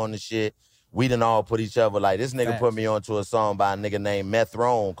put me on the shit. We done all put each other, like this nigga put me onto a song by a nigga named Meth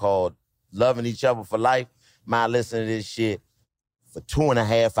Rome called Loving Each Other for Life. Man, listen to this shit for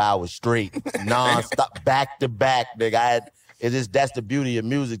 2.5 hours straight, non-stop, back to back, nigga. that's the beauty of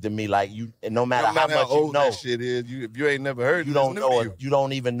music to me. Like no matter how much old you know, that shit is, if you ain't never heard it, you don't know it. You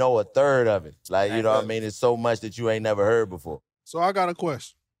don't even know a third of it. Like you know what I mean? It's so much that you ain't never heard before. So I got a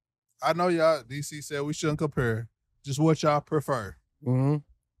question. I know y'all, DC said we shouldn't compare. Just what y'all prefer. Mm-hmm.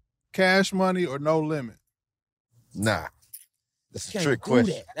 Cash Money or No Limit? Nah. That's a trick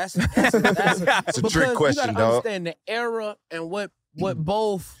question. That's It's a trick question, you gotta dog. understand the era and what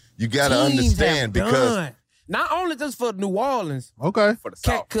both You gotta teams understand have because done. Not only just for New Orleans, Okay. For the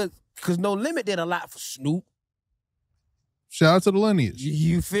South. because No Limit did a lot for Snoop. Shout out to the lineage.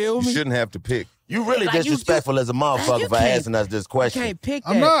 You feel me? you shouldn't have to pick. You really Like, disrespectful as a motherfucker for asking us this You question. can't pick that.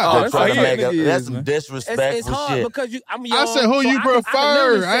 I'm not. They're trying to make nigga that's is, some man. disrespectful It's hard shit. because I'm young. I said who so you I can prefer.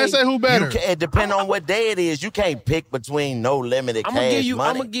 literally I didn't say who better. It depends on what day it is. You can't pick between No Limit and I'm gonna Cash give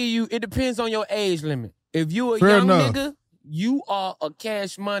Money. you. It depends on your age limit. If you a Fair young enough. nigga, you are a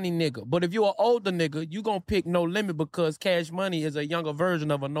Cash Money nigga. But if you're an older nigga, you gonna pick No Limit because Cash Money is a younger version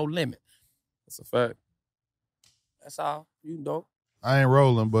of a No Limit. That's a fact. That's all. You know. I ain't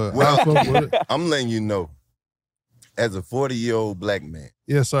rolling, but Well, I'll fuck with it. I'm letting you know, as a 40-year-old black man,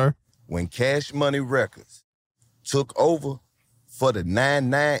 Yes, sir. when Cash Money Records took over for the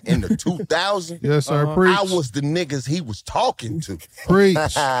 99 in the 2000, Yes, sir. Preach. I was the niggas he was talking to. Preach.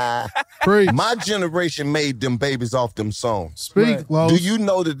 Preach. My generation made them babies off them songs. Speak, Los. Do you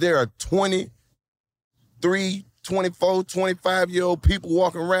know that there are 23, 24, 25-year-old people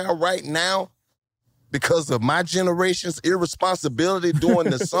walking around right now because of my generation's irresponsibility during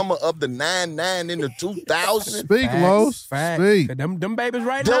the summer of the 99 in the 2000s? Speak, Los. Speak. Them babies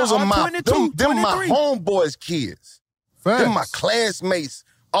right Those now are are my 22, them my 23. homeboys' kids. Facts. Them my classmates,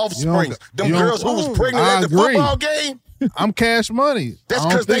 offsprings. Them you don't- girls who was pregnant I at the agree. football game. I'm Cash Money. That's I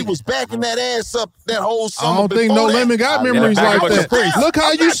don't because they think- was backing that ass up that whole summer. I don't think before No that. Limit got Yeah, memories back like up that. the priest. Look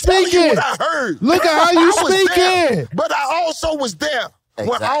how I'm you not telling speaking. what I heard. Look at how you I was there, speaking. but I also was there when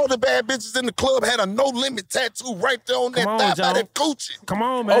Exactly. all the bad bitches in the club had a No Limit tattoo right there on that Come on, thigh by Joe. that coochie. Come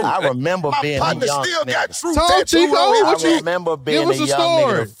on, man. I remember My being a partner young still got nigga. true Talk, tattoo Chico. on What his I you- cheek. remember being Give a us a young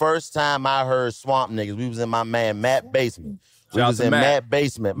story. nigga. The first time I heard Swamp Niggas, we was in my man Matt basement. We Shout out was to in Matt. Matt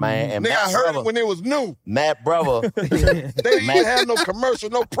basement, man. And Nigga, I Matt heard brother, it when it was new. Matt brother, They didn't even have no commercial,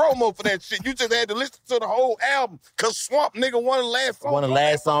 no promo for that shit. You just had to listen to the whole album because Swamp Nigga won the last song. one of the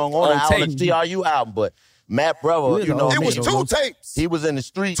last song on On the TRU album, but Matt brother, you know, It was he- 2 tapes, he was in the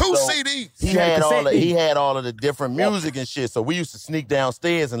street. 2 so CDs. He had all of the different music and shit. So we used to sneak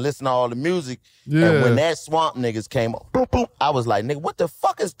downstairs and listen to all the music. Yeah. And when that Swamp Niggas came up, boop, boop, I was like, nigga, what the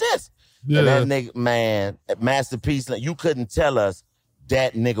fuck is this? Yeah. And that nigga, man, Masterpiece, like, you couldn't tell us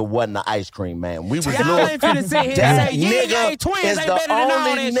that nigga wasn't an ice cream man. We was Y'all little. ain't finna sit here That and say Yin nigga Yang Twins is ain't the better than all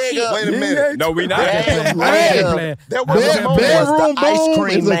only that shit. nigga. Wait a minute. No, we not. That Hey, nigga There was a Bed- moment. bedroom was the ice boom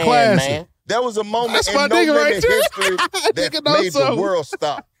cream is a man, classic. man. There was a moment That's in my No nigga right Limit there. history Nigga that know made the something. world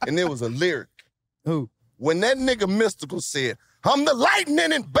stop, and it was a lyric. Who? When that nigga Mystical said, "I'm the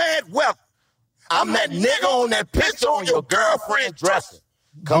lightning in bad weather. I'm that nigga on that picture on your girlfriend's dresser."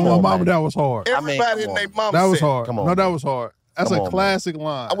 Come on, mama, that was hard. Everybody in their mama That was said, hard. Come on, No, that man. was hard. That's Come a on, classic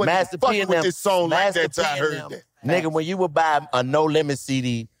line. I wasn't Master P fucking and with them. this song like Master that till I P heard and them. that. Nigga, when you would buy a No Limit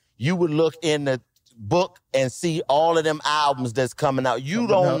CD, you would look in the book and see all of them albums that's coming out. You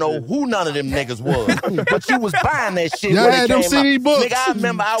don't know who none of them niggas was, but you was buying that shit Y'all when had it them came CD out. books. Nigga, I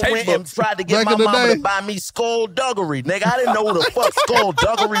remember I Tape went and books. tried to get Back my in the mama day. to buy me Skullduggery. Nigga, I didn't know who the fuck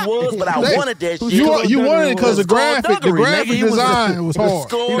Skullduggery was, but I They- wanted that shit. You wanted it because the Skullduggery, graphic nigga. design was hard.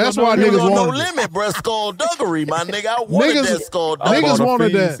 Skull- That's why it was niggas on No wanted it. Limit, bro. Skullduggery, my nigga. I wanted Niggas- that Skullduggery. Niggas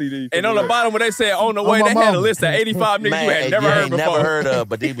wanted that. CD. And on the bottom, when they said on the way, my they had a mama. list of 85 niggas Man, you had never you heard ain't before. never heard of,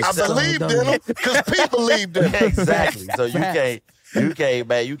 but they was I selling believed in him because people believed in him. Exactly. So you can't,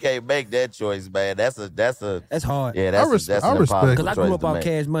 man. You can't make that choice, man. That's a. That's hard. Yeah, that's I respect- that's I an respect. impossible Because I choice grew up to on make.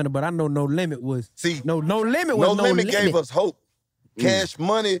 Cash Money, but I know No Limit was. See, No Limit was No No Limit Limit. gave us hope. Cash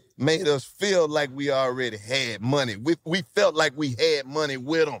Money made us feel like we already had money. We felt like we had money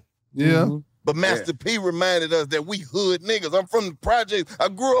with them. Yeah. But Master P reminded us that we hood niggas. I'm from the project. I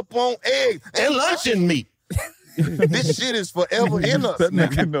grew up on eggs and luncheon meat. This shit is forever in us. That now.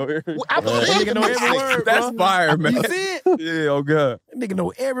 nigga know everything. I believe Nigga in know this every shit. word, That's bro. fire, man. You see it? Yeah, oh God. That nigga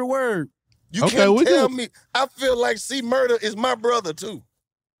know every word. You Okay, can't we tell can- me. I feel like C Murder is my brother too.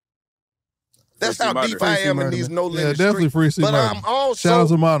 That's Free how C Murder. deep I Free C am in Murder, these man. No Yeah, Limit definitely streets. free C But Murder. I'm Shout out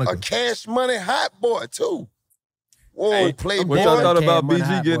also to Monica. a Cash Money hot boy too. Whoa, Hey, Playboy. What y'all thought Cash about Money BG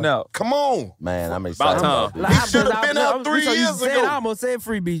hot getting boy. out? Come on. Man, I'm excited About about time. this. He should have been out 3 years ago. I almost said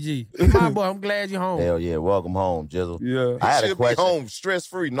free BG. My boy, I'm glad you're home. Hell yeah, welcome home, Jizzle. Yeah. I had He a should be question. home, stress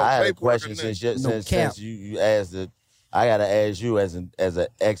free, no I had a paperwork. question or since nothing. since you asked it. I gotta ask you as an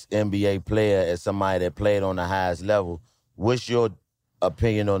ex NBA player, as somebody that played on the highest level. what's your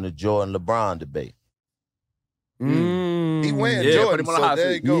opinion on the Jordan-LeBron debate? He wearing Yeah, Jordan, put him on the so hot there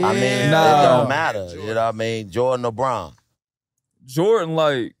you seat. go. I mean, it don't matter. You know what I mean? Jordan-LeBron. Jordan,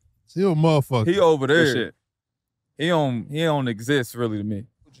 like, he a motherfucker. he over Good there. shit. He don't exist really to me.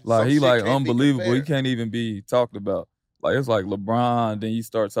 Like, Some he shit like can't be unbelievable. He compared. can't even be talked about. Like, it's like LeBron, then you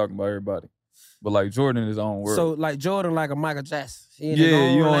start talking about everybody. But like Jordan in his own world. So like Jordan, like a Michael Jackson. He in his Yeah,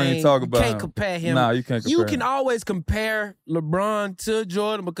 own you don't lane. even talk about You can't him. compare him. Nah, you can't You compare can him. always compare LeBron to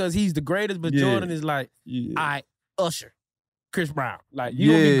Jordan because he's the greatest, but Yeah. Jordan is like, Yeah. all right, Usher, Chris Brown. Like,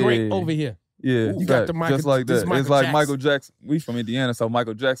 you gonna be great Yeah. over here. Yeah, You got the fact. Michael, just like this that. Michael It's like Jackson. Michael Jackson. We from Indiana, so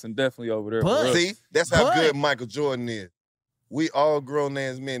Michael Jackson definitely over there. for But- us. See, that's how But- good Michael Jordan is. We all grown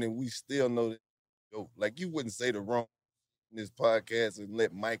ass men, and we still know that. Yo, like you wouldn't say the wrong in this podcast and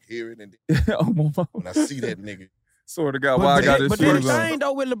let Mike hear it. And Oh, my mama. when I see that nigga, Swear to God, why I got this but then shoes the on. thing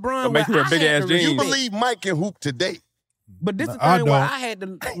though with LeBron, Don't make where you wear I big had ass to jeans. you respect- believe Mike can hoop today? But this is the I thing where don't. I had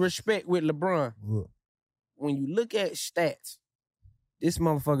to respect with LeBron. When you look at stats, this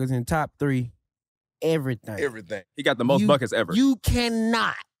motherfucker's in top 3 everything. Everything. He got the most You- buckets ever. You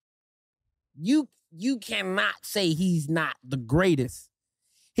cannot. You cannot say he's not the greatest.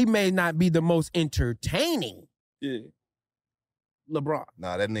 He may not be the most entertaining Yeah. LeBron.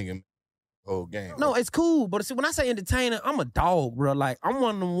 Nah, that nigga whole game. No, it's cool. But see, when I say entertaining, I'm a dog, bro. Like, I'm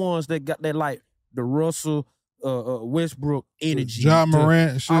one of them ones that got that, like, the Russell Westbrook energy. Ja to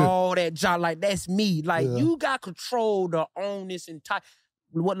Morant shit. All that Ja, like, that's me. Like, Yeah. you got control to own this entire.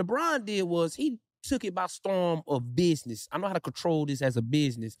 What LeBron did was he took it by storm of business. I know how to control this as a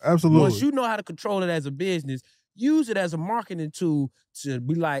business. Absolutely. Once you know how to control it as a business, use it as a marketing tool to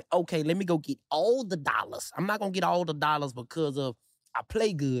be like, okay, let me go get all the dollars. I'm not gonna get all the dollars because of I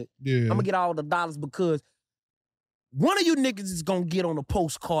play good. Yeah. I'm gonna get all the dollars because one of you niggas is gonna get on a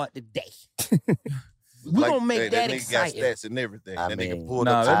postcard today. We gonna make that nigga exciting. got stats and everything. I that mean, nigga pulled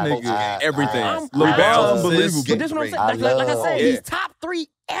nah, up that to nigga- post everything. I'm unbelievable. But this what I'm saying. I Like I love- said, Yeah. he's top 3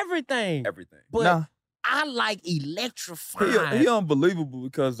 everything. Everything. But Nah. I like electrifying. He unbelievable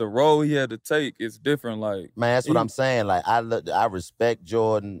because the role he had to take is different. Like, Man, that's what he- I'm saying. Like I respect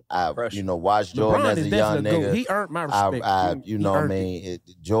Jordan. I Pressure. watched Jordan LeBron as is a young definitely a GOAT. nigga. He earned my I respect. you He know what I earned it. mean?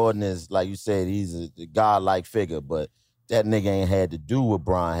 Jordan is, like you said, he's a godlike figure, but that nigga ain't had to do what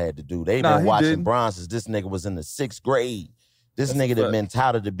Bron had to do. They Nah, been he watching didn't. Bron since this nigga was in the 6th grade. This That's a nigga that fact. been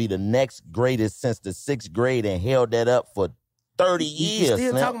touted to be the next greatest since the 6th grade and held that up for 30 You years.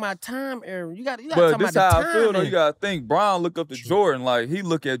 still Slim. talking about time, Aaron. You got to But talk this about how the I time. feel though. then. You gotta think. Brown look up to Jordan. Like, he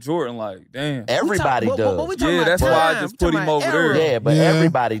look at Jordan like, damn. Everybody but does. we talking Yeah, about that's why I time. just We put talking him about over there. era. Yeah, but Yeah.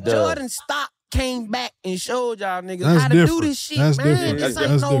 everybody does. Jordan stopped, came back, and showed y'all niggas That's how to different. do this shit, That's man. different. This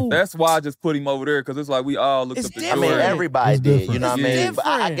That's ain't no. different. That's why I just put him over there because it's like we all looked It's up to I different. mean, Jordan. everybody It's did. different. You know what I It's mean? But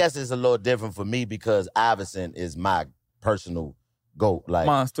I different. guess it's a little different for me because Iverson is my personal GOAT. Like,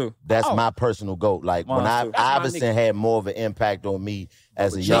 Mine's too. that's Oh. my personal GOAT. Like, when Mine too. That's my Iverson nigga. had more of an impact on me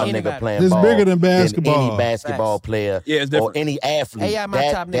as a Than young anybody. nigga playing It's ball bigger than basketball. any basketball Facts. player Yeah, it's or different. any athlete. AI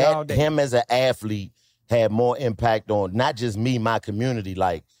my top nigga all day. Him as an athlete had more impact on not just me, my community.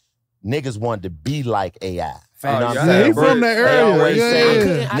 Like, niggas wanted to be like AI. You know what yeah, I'm Yeah, saying? he from that They area. always Yeah,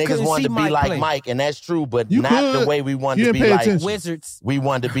 say yeah. I niggas couldn't wanted see to be Mike like play. Mike, and that's true, but You not could. the way we wanted You to didn't be pay like attention. Wizards. we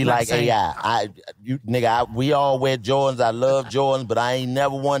wanted to be Not like saying- AI. We all wear Jordans. I love Jordans, but I ain't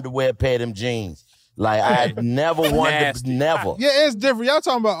never wanted to wear a pair of them jeans. Like, I never wanted Nasty. to, never. Yeah, it's different. Y'all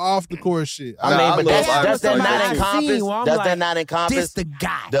talking about off the court shit. I Nah, mean, I but love does that Iverson. not I've encompass? seen where I'm Does like, that not encompass This the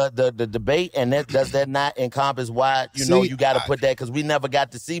guy. the debate? And does that not encompass why you See, got to put that? Because we never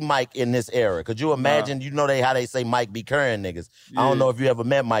got to see Mike in this era. Could you imagine? You know how they say Mike be currying niggas. I Yeah. don't know if you ever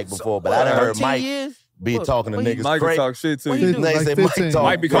met Mike before, but I done heard 13 Mike years? be What- talking to what he- niggas Mike can crazy. talk shit to What you. he do? They Like say 15. Mike talk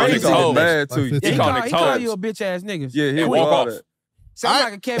Mike be calling crazy niggas to hoes. Bad Like to you. 15. He call niggas He call hoes. you a bitch ass nigga. Yeah, he'll And do walk all off. that. Sound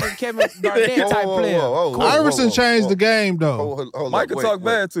like a Kevin Garnett type player. Cool. Iverson changed the game though. Hold Mike up, can wait, talk wait.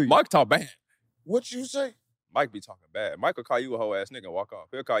 bad to you. Mike talk bad. What you say? Mike be talking bad. Mike will call you a hoe ass nigga and walk off.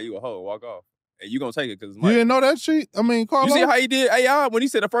 He'll call you a hoe and walk off. And you gonna take it because You Mike. didn't know that shit? I mean, Carlo? You see how he did AI when he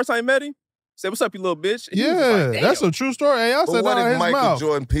said the first time he met him? Said, "What's up, you little bitch?" And he was just Yeah, like, that's "Damn." a true story. Hey, I But said what that out if his Michael mouth.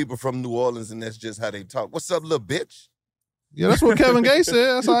 Jordan people from New Orleans and that's just how they talk? What's up, little bitch? Yeah, that's what Kevin Gates said.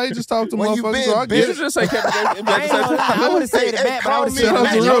 That's how he just talked to When you motherfuckers. been, So I You get should it. just say Kevin Gates. I ain't gonna lie, I would have said it back, but I would have said Shout out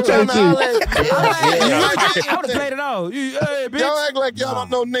it to real back. KT. I would have played it off. Hey, bitch. Y'all act like y'all don't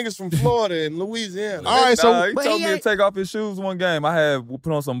know niggas from Florida and Louisiana. All right, so Nah, he but told he me to ain't- take off his shoes one game. I had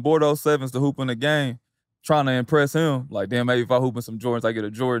put on some Bordeaux 7s to hoop in the game, trying to impress him. Like, damn, maybe if I hoop in some Jordans, I get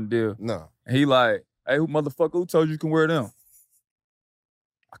a Jordan deal. No. And he like, hey, motherfucker, who told you can wear them?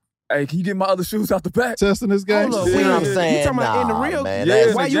 hey, can you get my other shoes out the back? Testing this game. Hold up, You know what I'm you saying? talking about in the Nah, real? man, Yeah,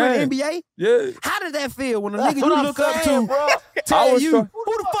 that's- Why in you the in the game. NBA? Yeah. How did that feel when a That's nigga what you I'm look up saying, to bro. tell was you, try-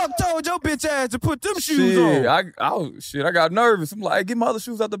 who the fuck told your bitch ass to put them shoes Shit, on? I got nervous. I'm like, hey, get my other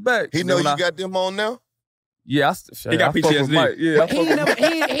shoes out the back. He And know then you when got them on now? Yeah, He got I fuck with PTSD. Mike. Yeah, I He fuck ain't with never,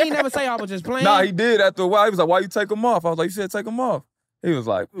 he ain't never say I was just playing. Nah, he did after a while. He was like, why you take them off? I was like, you said take them off. He was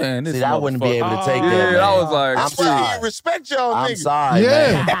like, man, this See, I wouldn't be motherfucker- able to take Yeah, that, man. I was like, I'm shit. sorry. Respect y'all I'm niggas. sorry,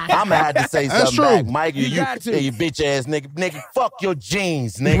 Yeah. man. I'm gonna have to say That's something true. back, Mike. You got to. hey, you bitch ass nigga. Nigga, fuck your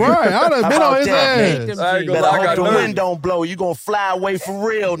jeans, nigga. Right, I done How been about on his that, ass. nigga? Them I ain't gonna Better lie, I hope got the nervous. wind don't blow. You gonna fly away for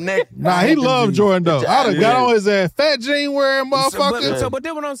real, nigga. Nah, he loved Jordan though. I done got on his ass. Fat jean wearing motherfucker. But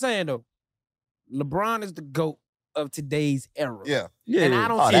then what I'm saying though, LeBron is the GOAT of today's era. Yeah. Yeah. And I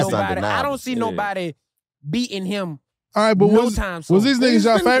don't Oh, see that's nobody. I undeniable. don't see Yeah. nobody beating him. All right, but No was time soon. these niggas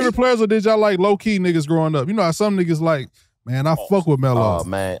y'all favorite players or did y'all like low key niggas growing up? You know how some niggas like, man, I fuck with Melo. Oh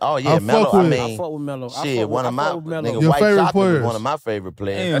man. Oh yeah, I Melo. fuck I with- I mean, fuck with Melo. shit, one of my nigga, Your White favorite Chocolate players. was one of my favorite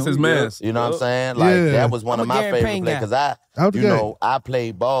players. Damn, That's his who man. else? You know what I'm saying? Like Yeah. that was one I'm of a my Gary favorite Payne players guy. because Out the you gate. know, I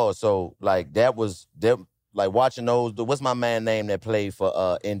played ball, so like that was like watching those. What's my man name that played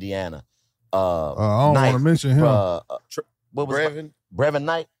for Indiana? I don't Knight. want to mention him. What was Brevin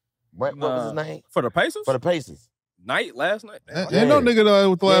Knight? What was his name? For the Pacers? For the Pacers. Night last night. Ain't no nigga that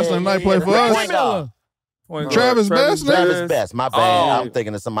with the last night play for us. Point guard. Travis Best, Travis nigga? Best. My bad. Oh. I'm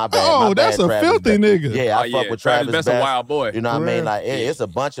thinking of some. My bad. Oh, my that's bad, a Travis filthy Best. nigga. Yeah, I Oh, fuck yeah. with Travis Travis Best a wild boy. You know what I mean? Like it's a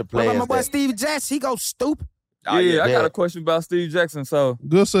bunch of What players. about my boy that- Steve Jackson? He goes stupid. Oh, Yeah, I got Yeah. a question about Steve Jackson. So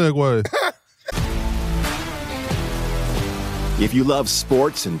Good segue. If you love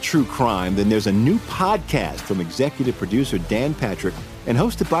sports and true crime, then there's a new podcast from executive producer Dan Patrick and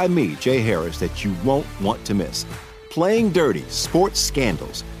hosted by me, Jay Harris, that you won't want to miss. Playing Dirty: Sports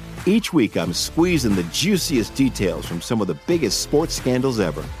Scandals. Each week, I'm squeezing the juiciest details from some of the biggest sports scandals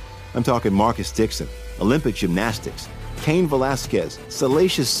ever. I'm talking Marcus Dixon, Olympic gymnastics, Cain Velasquez,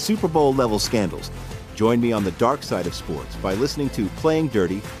 salacious Super Bowl-level scandals. Join me on the dark side of sports by listening to Playing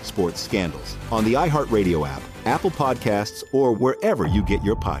Dirty: Sports Scandals on the iHeartRadio app, Apple Podcasts, or wherever you get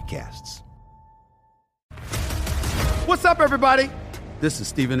your podcasts. What's up, everybody? This is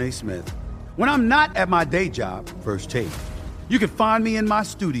Stephen A. Smith. When I'm not at my day job, First Take, you can find me in my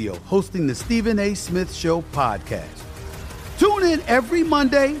studio hosting the Stephen A. Smith Show podcast. Tune in every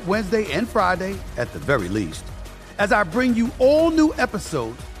Monday, Wednesday, and Friday, at the very least, as I bring you all new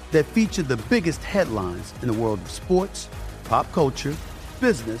episodes that feature the biggest headlines in the world of sports, pop culture,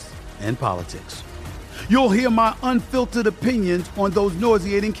 business, and politics. You'll hear my unfiltered opinions on those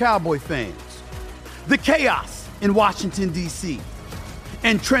nauseating Cowboy fans, the chaos in Washington, D.C.,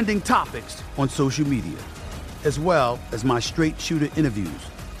 and trending topics on social media, as well as my straight shooter interviews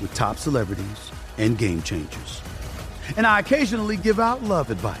with top celebrities and game changers. And I occasionally give out love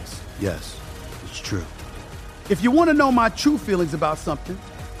advice. Yes, it's true. If you want to know my true feelings about something,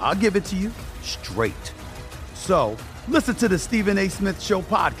 I'll give it to you straight. So listen to the Stephen A. Smith Show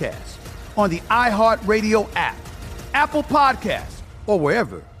podcast on the iHeartRadio app, Apple Podcasts, or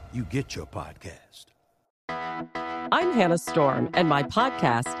wherever you get your podcast. I'm Hannah Storm, and my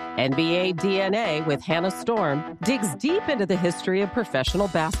podcast, NBA DNA with Hannah Storm, digs deep into the history of professional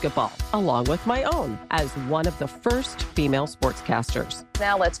basketball, along with my own, as one of the first female sportscasters.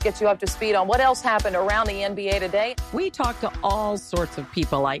 Now let's get you up to speed on what else happened around the NBA today. We talk to all sorts of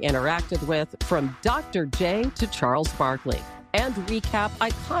people I interacted with, from Dr. J to Charles Barkley, and recap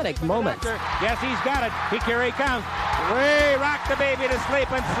iconic moments. Yes, he's got it. Here he comes. Way rock the baby to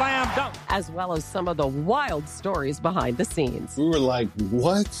sleep and slam dunk. As well as some of the wild stories behind the scenes. We were like,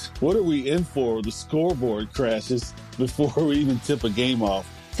 what? What are we in for? The scoreboard crashes before we even tip a game off.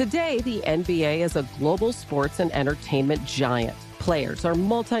 Today, the NBA is a global sports and entertainment giant. Players are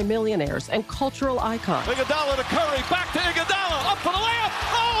multimillionaires and cultural icons. Iguodala to Curry, back to Iguodala, up for the layup.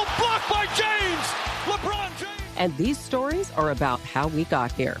 Oh, blocked by James. LeBron James. And these stories are about how we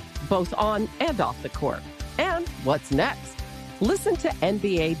got here, both on and off the court. And what's next? Listen to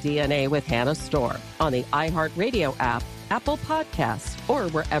NBA DNA with Hannah Storm on the iHeartRadio app, Apple Podcasts, or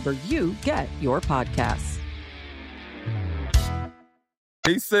wherever you get your podcasts.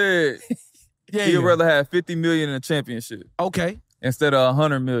 he said he'd rather have $50 million in a championship. Okay. Instead of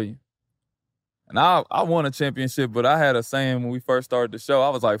 $100 million. And I won a championship, but I had a saying when we first started the show. I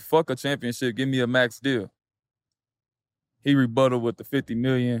was like, fuck a championship, give me a max deal. He rebutted with the $50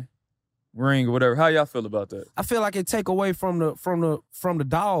 million ring or whatever. How y'all feel about that? I feel like it take away from the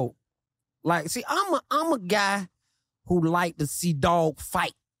dog. Like, see, I'm a guy who like to see dog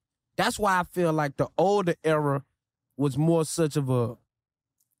fight. That's why I feel like the older era was more such of a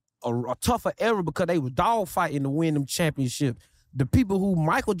tougher era, because they were dog fighting to win them championships. the people who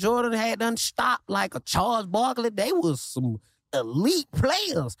Michael Jordan had done stopped, like a Charles Barkley, they was some elite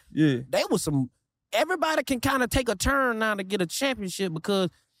players. Yeah. They was some, everybody can kind of take a turn now to get a championship because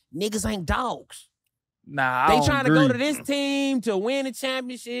niggas ain't dogs. Nah, They trying to go to this team to win the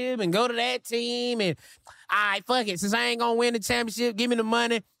championship and go to that team and, all right, fuck it. Since I ain't gonna win the championship, give me the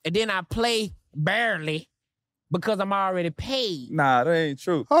money. And then I play barely because I'm already paid. Nah, that ain't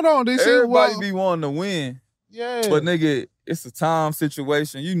true. Hold on, DC. Everybody be wanting to win. Yeah. But nigga, it's a time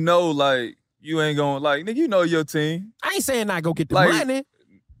situation. You know, like, you ain't gonna, like, nigga, you know your team. I ain't saying not go get the Like, money.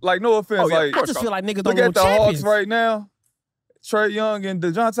 Like, no offense. Oh, yeah, like, I just feel like niggas look don't at the want Hawks champions. right now. Trey Young and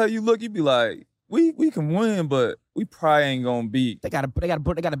DeJounte, you be like, we can win, but we probably ain't gonna beat. They gotta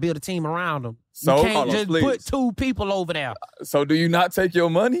build a team around them. So, you can't hold on, just please. put two people over there. So do you not take your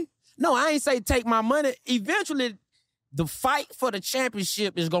money? No, I ain't say take my money. Eventually, the fight for the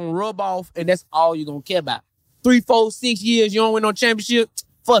championship is gonna rub off, and that's all you're gonna care about. 3, 4, 6 years, you don't win no championship.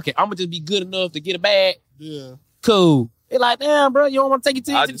 Fuck it. I'm gonna just be good enough to get a bag. Yeah. Cool. They like, damn, bro, you don't want to take your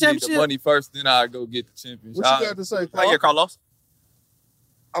team I to the just need the championship? money first, then I go get the championship. What you got to say, Right here, Carlos?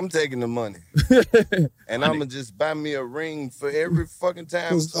 I'm taking the money. And I'm going to just buy me a ring for every fucking time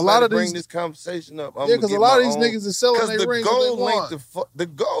 'Cause a lot of bring these- this conversation up. Yeah, because a lot of these niggas is selling their the rings goal what they want. the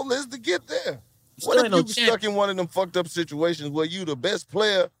goal is to get there. Still What if ain't no you stuck in one of them fucked up situations where you the best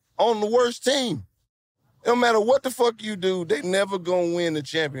player on the worst team? No matter what the fuck you do, they never gonna win the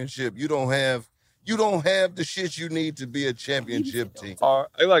championship. You don't have the shit you need to be a championship team.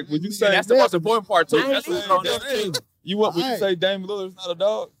 Like, would you say that's the most important part too. I ain't losing on this team. would you say Dame Lillard's not a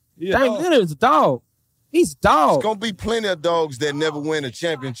dog? He a Dame dog. Lillard's a dog. He's a dog. It's gonna be plenty of dogs that never win a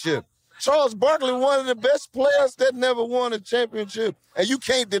championship. Charles Barkley, one of the best players that never won a championship, and you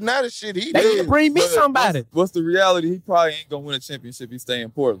can't deny the shit he They did. can bring me But somebody. What's the reality? He probably ain't gonna win a championship. He stay in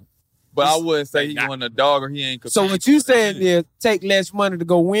Portland. But I wouldn't say he won a dog or he ain't. So what you saying is take less money to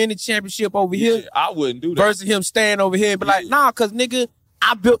go win the championship over here I wouldn't do that. versus him staying over here and be like, nah, because nigga,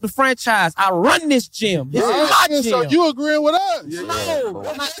 I built the franchise. I run this gym. This is my gym. So you agreeing with us? No,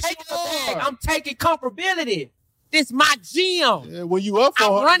 I'm not taking the bag. I'm taking comparability. This my gym. Yeah, when you up for I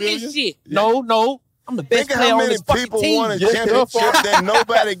run 100 this million? shit. No. I'm the best Think player how on many this fucking people team. won a championship that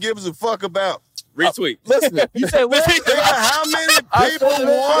nobody gives a fuck about. Retweet. Listen, You said what? Think of how many people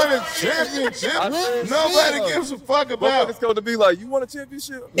won a championship nobody gives a fuck But about. it's going to be like, you won a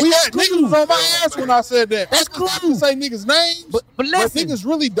championship? We had niggas was on my ass when I said that. That's I couldn't say niggas' names, But listen. niggas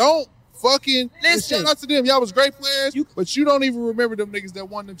really don't fucking Listen. shout out to them. Y'all was great players, but you don't even remember them niggas that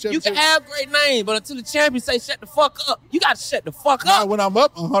won them You championships. can have great names, but until the champion say shut the fuck up, you got to shut the fuck Nah, up. when I'm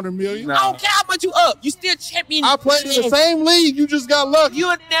up 100 million. I don't care how much you up. You still champion. I played in the same league. You just got lucky.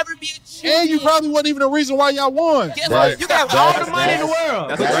 You'll never be a champion. And you probably wasn't even the reason why y'all won. Guess what? You got all the money in the that's- world,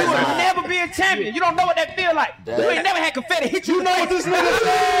 but that's you will right. never be a champion. You don't know what that feel like. You ain't never had confetti hit you. You know what this nigga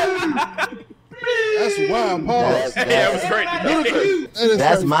said? That's wild, pause. Yeah, it was great. That is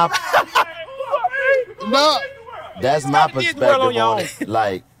That's crazy. my No. that's my Stop being perspective dwell on your on own. it.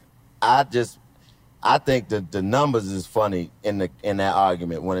 Like, I think the numbers is funny in that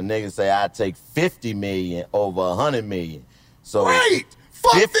argument when a nigga say I take 50 million over 100 million. So Right.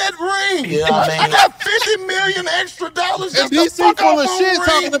 Fuck 50 that ring. You know what I mean? I got $50 million extra dollars And just to DC fuck full off of on shit ring.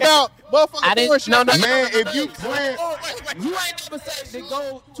 talking about motherfucking I didn't- bullshit. no, no. Man, if you plan, You ain't never said to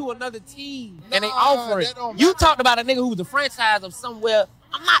go to another team and they Nah, offer it. that don't You matter. talked about a nigga who was the franchise of somewhere.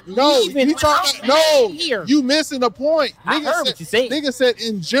 I'm not No, leaving. you when talking I'm no, here. you missing a point. I heard what you said. Nigga said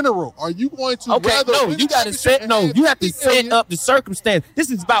in general, are you going to Okay, rather no, win you the got to set. championship No, and you have to have set 50 up the circumstance.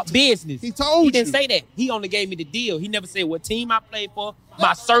 This is about business. He told He didn't you. say that. He only gave me the deal. He never said what team I played for,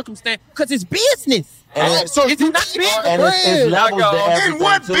 my circumstance, because it's business. And So It's not business. and it's levels to everything in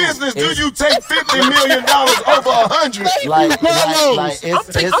what too. business do It's- you take $50 million over 100?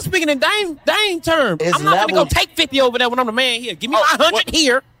 like I'm speaking in Dame terms. it's I'm not gonna go levels. take 50 over there when I'm the man here. Give me my 100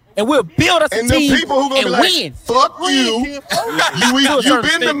 here, and we'll build us a And the team people who gonna and be like, win. fuck you. You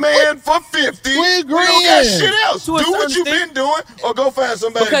been the man for 50. We We don't got agreeing. shit else. To a Do what certain you been doing or go find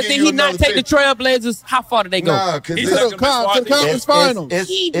somebody Because to did give you he not another take the 50. Trailblazers? How far did they go? Nah, because To the conference finals.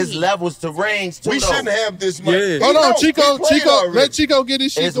 It's levels to rings too. we though. shouldn't have this much. Yeah. Hold on, Chico. He played already. Let Chico get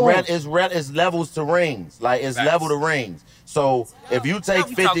his shit It's going. it's levels to rings. Like it's level to rings. So if you take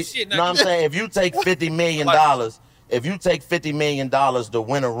you talking 50, shit now. no, I'm saying if you take $50 million, if you take $50 million to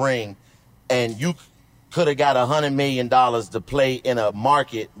win a ring, and you could have got $100 million to play in a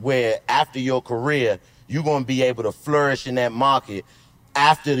market where after your career you're gonna be able to flourish in that market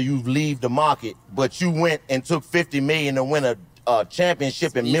after you leave the market, but you went and took $50 million to win a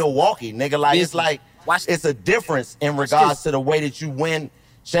championship in Milwaukee, nigga. Like it's like Watch it's a difference in regards to the way that you win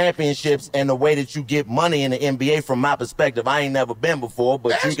championships and the way that you get money in the NBA from my perspective. I ain't never been before,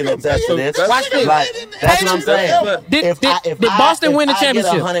 but you can attest to this. Watch this. Like, that's what I'm saying. Did Boston win the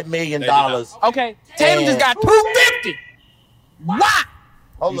championship? If I get $100 million. Okay. Tatum just got 250. Why?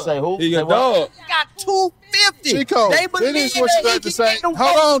 You say who? He Say a what? dog. He got 250. Chico, They it believe is what you that got he to can say. get them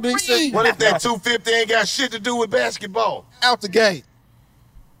Hold on, rings. DC. What if that 250 ain't got shit to do with basketball? Out the gate.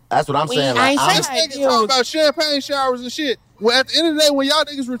 That's what I'm saying. I ain't Like, This saying nigga talking about champagne showers and shit. Well, at the end of the day, when y'all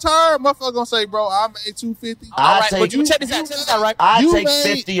niggas retire, motherfucker gonna say, bro, I made 250. I take, but you check this out, right? I You take made-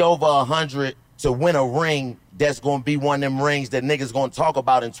 50 over 100 to win a ring that's gonna be one of them rings that niggas gonna talk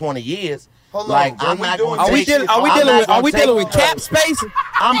about in 20 years. Hold like, on, bro, I'm we not doing gonna Are we take- dealing? Are we I'm dealing not with? Are gonna we take- dealing with cap space?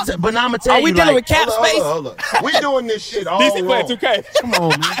 but I'm gonna tell Are you, we dealing like, with cap space? Hold up. We doing this shit all DC playing wrong. 2K. Come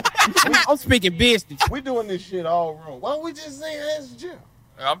on, man. I'm speaking business. We doing this shit all wrong. Why don't we just say ask Jeff?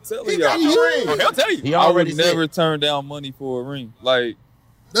 I'm telling He y'all. got the ring. Oh, he'll tell you. He I already would said. never turn down money for a ring. Like,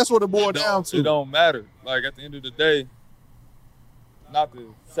 That's what it boiled down it to. don't matter. Like, at the end of the day, not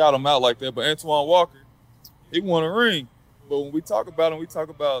to shout him out like that, but Antoine Walker, he won a ring. But when we talk about him, we talk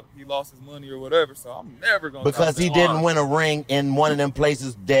about he lost his money or whatever. So I'm never going to because he didn't win a ring in one of them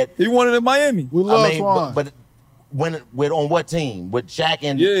places that He won it in Miami. We love I mean, Twan. but when with on what team? With Shaq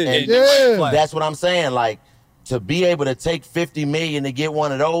and Yeah. that's what I'm saying. Like, to be able to take $50 million to get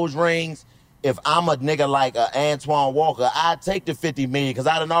one of those rings. If I'm a nigga like Antoine Walker, I'd take the $50 million because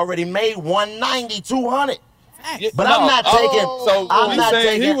I done already made 190, 200. But I'm not taking. So I'm he not saying,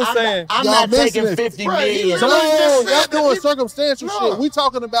 taking. he was saying, I'm Y'all not taking missing it. $50 million. No, y'all doing circumstantial shit. We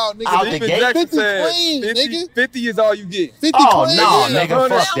talking about Out nigga the Stephen gate. Jackson 50 said clean, 50, nigga. 50 is all you get. 50 Oh clean. no, Yeah. nigga,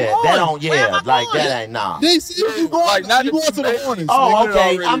 fuck that. That don't. Yeah, like that ain't nah. DC, you going, Like, not you the- going to the Hornets. Oh, Nigga okay.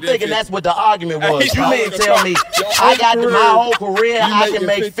 already I'm did thinking 50. that's what the argument was. Hey, You mean tell me I got my whole career, You I making can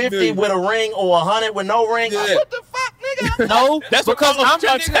make 50 50 with a ring or 100 with no ring? Yeah. What the fuck, nigga? No, That's what because Carlos I'm the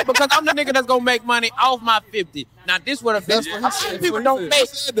Jones nigga. Because I'm the nigga that's gonna make money off my 50. Now this what a That's 50. what he A lot said. of people That's don't what he make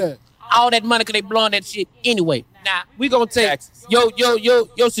said that. all that money because they blowing that shit anyway. Now we gonna take Taxes.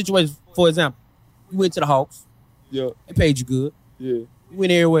 your situation for example. You went to the Hawks. Yeah, They paid you good. yeah, You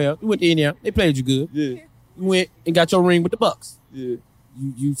went everywhere. You went to Indiana. They paid you good. yeah, You went and got your ring with the Bucks. yeah.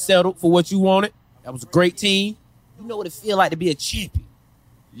 You settled for what you wanted. That was a great team. You know what it feel like to be a champion.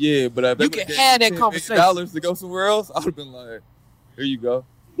 Yeah, but if they You would've can gave have that $10 conversation. million to go somewhere else, I would have been like, here you go.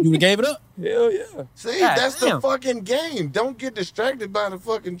 You would have gave it up. Hell yeah. See, God that's damn. the fucking game. Don't get distracted by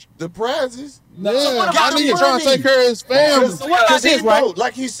the prizes. Yeah, what about I need the to try to money? take care of his family. So what about this, right?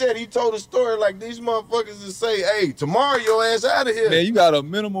 Like he said, he told a story like these motherfuckers to say, hey, tomorrow your ass out of here. Man, you got a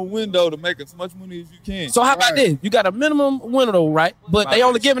minimum window to make as much money as you can. So how about Right. this? You got a minimum window, though, right? But they Right.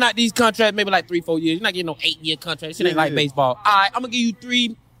 only giving out these contracts maybe like 3-4 years. You're not getting no 8-year contract. Shit ain't Yeah, like yeah. baseball. All right, I'm gonna give you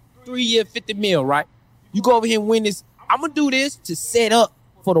three-year, $50 million, right? You go over here and win this. I'm gonna do this to set up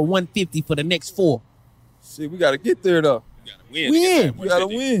for the 150 for the next 4. Shit, we got to get there, though. Win. We got to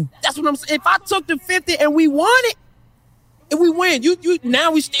win. That's what I'm saying. If I took the 50 and we won it, and we win, you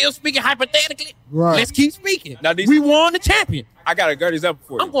now we still speaking hypothetically. Right. Let's keep speaking. Now these- We won the champion. I got a great example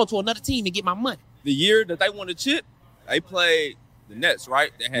for you. I'm going to another team to get my money. The year that they won the chip, they played the Nets,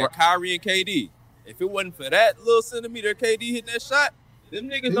 right? They had Kyrie and KD. If it wasn't for that little centimeter KD hitting that shot, them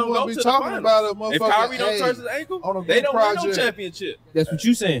niggas He don't wouldn't go be to the talking finals. about it, If motherfucker. Kyrie don't Hey, turn his ankle, on a they big don't win no project. championship. That's what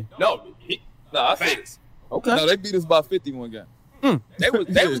you saying. No, I said this. Okay. No, they beat us by 50 one game. They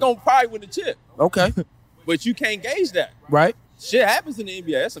was gonna probably win the chip, Okay. but you can't gauge that. Right. Shit happens in the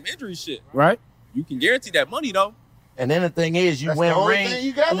NBA. That's some injury shit. Right. You can guarantee that money though. And then the thing is, you That's win the only rings, thing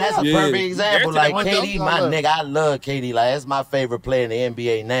you got and that's a left. Yeah. perfect example. Guarantee Like that one KD, though. my nigga, I love KD. Like, that's my favorite player in the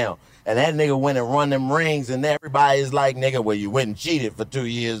NBA now. And that nigga went and run them rings, and everybody is like, nigga, well, you went and cheated for 2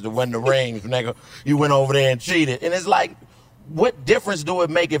 years to win the rings, nigga. You went over there and cheated. And it's like, what difference do it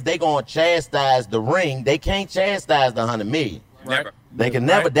make if they gonna chastise the ring? They can't chastise the $100 million. Never. They can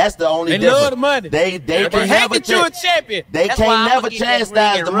never. That's the only They difference. love the money. They They can hate never. that you a champion. They That's why can't I'ma never get that ring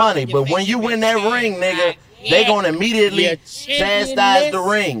chastise and the rub money, your but when face you and win that say, ring, nigga, yeah, they gonna immediately yeah, chastise the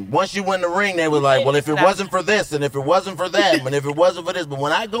championess. ring. Once you win the ring, they was like, well, if it wasn't for this, and if it wasn't for that, and if it wasn't for this, but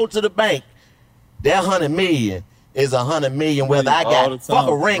when I go to the bank, that $100 million is $100 million. Whether I All the got fuck a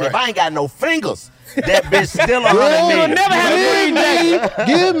time, ring, if right. I ain't got no fingers, that bitch still $100 Yeah, million. never have a green jacket.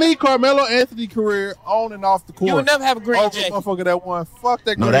 Give me Carmelo Anthony career on and off the court. You will never have a green Over jacket. motherfucker that won. Fuck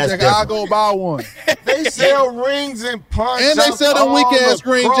that No, green that's jacket. I'll different. go buy one. They sell rings and punch. And they sell them weak-ass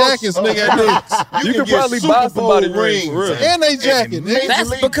green jackets, nigga, at Dicks. You can get probably Super buy Bowl somebody rings, for real. And they jacket, nigga. That's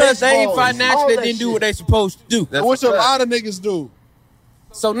League because they ain't Baseball, all financially that didn't do shit. what they supposed to do. That's Which a a fact. lot of niggas do.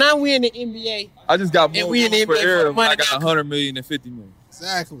 So now we in the NBA. I just got And more we in the room for NBA for error the when I money got now. 100 million and 50 million.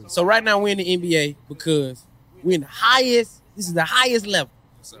 Exactly. So right now we're in the NBA because we're in the highest. This is the highest level.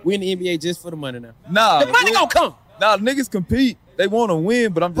 We in the NBA just for the money now. Nah. The money gonna come. Nah, niggas compete. They want to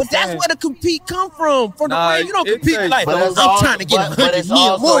win, but I'm just But that's saying. where the compete come from. From the ring, you don't it compete takes- like, But it's I'm also- trying to get but 100 it's million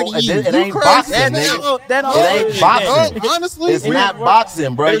also- more than you. it ain't You crazy. boxing, That- nigga. that- It ain't boxing. Honestly, It's not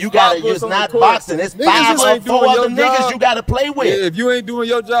boxing, bro. It's You gotta. boxing It's on the not court. boxing. It's Niggas five just or ain't 4 doing other your niggas job. you gotta play with. Yeah, if you ain't doing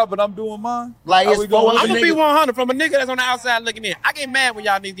your job, but I'm doing mine. Like how it's we 4 going? other I'm gonna be niggas. 100 from a nigga that's on the outside looking in. I get mad when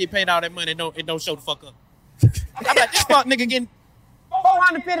y'all niggas get paid all that money and don't show the fuck up. I'm like, this fuck nigga getting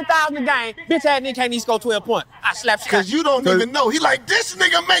 $450,000 a game. Bitch ass nigga can't even score 12 points. I slap shit. Because you don't even know. He like, this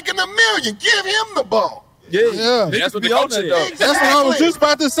nigga making $1 million. Give him the ball. Yeah. That's what the coach said, though. That's what I was just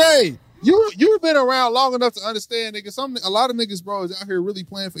about to say. You've been around long enough to understand, nigga. A lot of niggas, bro, is out here really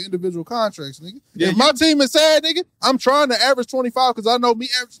playing for individual contracts, nigga. Yeah, if my team is sad, nigga, I'm trying to average 25 because I know me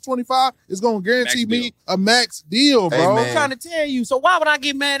averaging 25 is gonna guarantee me a max deal, bro. Hey, I'm man. trying to tell you. So why would I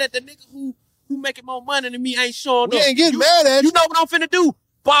get mad at the nigga who making more money than me ain't showing We up? ain't getting mad at you. You know what I'm finna do?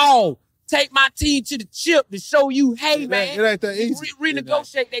 Ball. Take my team to the chip to show you, hey, man. It ain't that easy.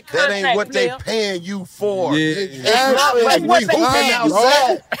 Renegotiate their That contract, ain't what they player. paying you for. Yeah. It's not That's like what we they hooping paying you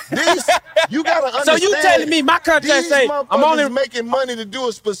outside. These, you gotta So understand. you telling me my contract these say motherfuckers I'm only making money to do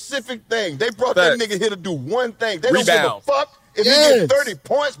a specific thing. They brought Facts. that nigga here to do one thing. They don't Rebound. give a fuck if you Yes. get 30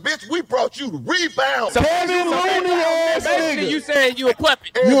 points, bitch. We brought you to rebound. Kevin Looney ass basically nigga. you saying you a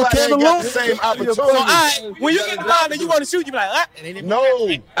puppet. You a Everybody Kevin ain't got Looney? the same So opportunity. all right, when you get the ball and you want to shoot, you be like, ah, it ain't No.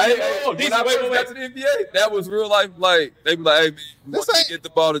 Hey, when I first got to the NBA, that was real life. Like they be like, "Hey, man, we want you to get the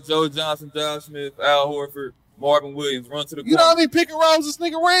ball to Joe Johnson, Josh Smith, Al Horford, Marvin Williams, run to the You know how many pick and rolls this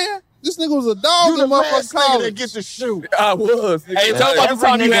nigga ran? This nigga was a dog You in the motherfucking last nigga that college. gets to shoot. I was. Hey, nigga. tell Like, them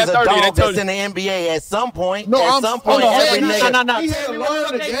time you had Nigga's a 30. They dog told that's you. in the NBA at some point. No, at I'm some point, saying, every nigga. No. He had to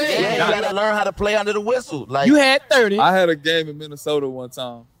learn the game. Yeah, you gotta learn how to play under the whistle. Like You had 30. I had a game in Minnesota one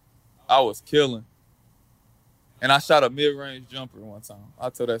time. I was killing. And I shot a mid-range jumper one time. I'll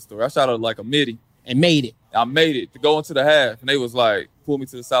tell that story. I shot a midi. and made it. I made it to go into the half. And they was like, pulled me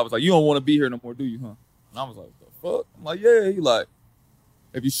to the side. Was like, you don't want to be here no more, do you, huh? And I was like, what the fuck? I'm like, yeah. He like,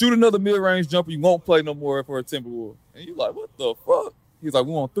 if you shoot another mid-range jumper, you won't play no more for a Timberwolves. And you like, what the fuck? He's like,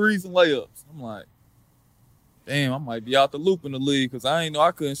 we want threes and layups. I'm like, damn, I might be out the loop in the league because I ain't know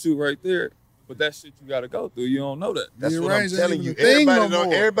I couldn't shoot right there. But that shit you got to go through. You don't know that. That's what I'm Mid-range ain't telling even you. a thing Everybody no know.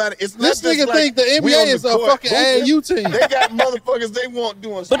 more. Everybody. It's not This just nigga like think the we NBA on the is a court fucking hooping. AAU team. They got motherfuckers they want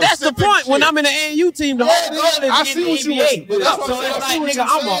doing. But that's the specific point. When shit. I'm in the ANU team, the whole goal is to I get see in the what you NBA. was. That's So what it's I see like, what nigga,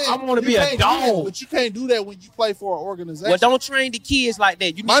 you're saying. I want to be You a can't do that, dog. but you can't do that when you play for an organization. Well, don't train the kids like that.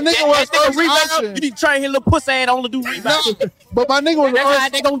 You need My nigga that was nigga first rebound. option. You need to train his little pussy ass only do rebounds. But my nigga was the That's how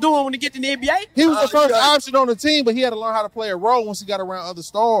first. they gonna do it when they get to the NBA. He was the first option on the team, but he had to learn how to play a role once he got around other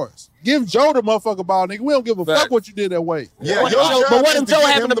stars. Give Joe the motherfucker ball, nigga. We don't give a Facts. fuck what you did that way. Yeah, But your job what is if to Joe get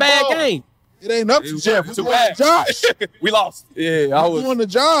having him a the bad ball. game? It ain't up It to was Jeff. too It's going bad. to Josh. We lost. Yeah, I was. Going to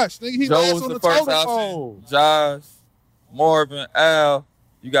Josh. Nigga, he Joe last was on the the first totem option. pole. Josh, Marvin, Al.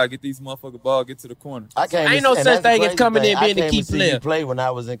 You got to get these motherfucking ball, get to the corner. I came Ain't to- no and such that's the thing as crazy coming thing. in being I the came key to see player. you play when I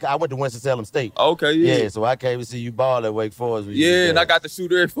went to Winston-Salem State. Okay, yeah. Yeah, so I came to see you ball at Wake Forest. when you Yeah, was and there. I got to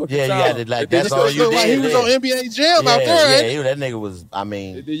shoot every fucking Yeah, you time. had to, like, And then that's you all go- you Like did. he was yeah. on NBA Jam Yeah, out there. yeah, that nigga was, I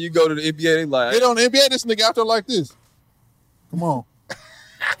mean. And then you go to the NBA, they like, Get on the NBA, this nigga out there like this. Come on.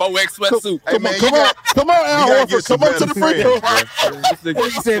 4X sweatsuit. Hey, man, Come on, Al you gotta Horford. get some Come up to the better free throw.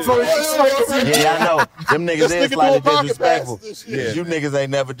 Yeah, I know. Them niggas This is nigga slightly doing pocket disrespectful. passes and shit. You niggas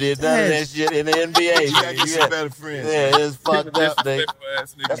ain't never did none of that shit in the NBA. You gotta get some better friends. Yeah, it's fucked up. They,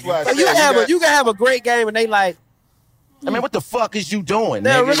 That's why I So said you can have a great game and they like I mean, what the fuck is you doing,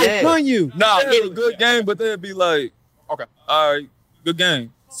 they'll nigga? really Yeah. pun you. Nah, it was a good game, but they'd be like, okay, all right, good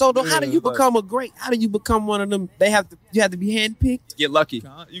game. So how do Yeah, you like- become a great? How do you become one of them? You have to be handpicked. Get lucky.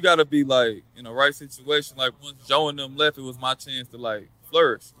 You got to be like in the right situation. Like once Joe and them left, it was my chance to like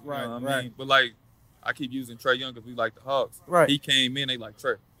flourish. You know what I mean? But like, I keep using Trae Young because we like the Hawks. Right. He came in, they like,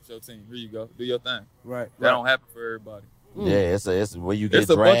 Trae, it's your team. Here you go. Do your thing. Right. That don't happen for everybody. Yeah, it's where you get It's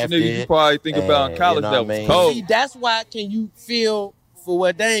a bunch of drafted. niggas you probably think about in and, college you know that what I was mean? cold. See, that's why can you feel for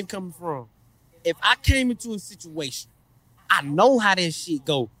where Dame coming from? If I came into a situation, I know how this shit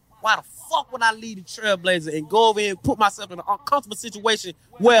go. Why the fuck would I lead the Trailblazer and go over here and put myself in an uncomfortable situation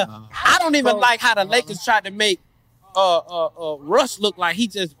where I don't even like how the Lakers tried to make Russ look like he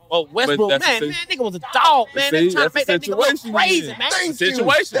just Westbrook. that's Man, the- nigga was a dog, man. They See, trying to that's make the that nigga look situation crazy, you're in. man. Thank Situation.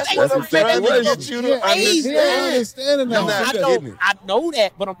 you. That's They what I'm was trying to making get you to crazy, understand. Understanding You're that. not I know, getting it. I know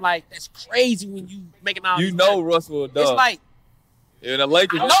that, but I'm like, that's crazy when you making all You these know Russell a dog. It's like Yeah, the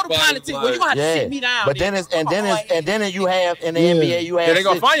Lakers. I know the politics. Well, you gonna have to sit me down. But then you have in the NBA you have Yeah, they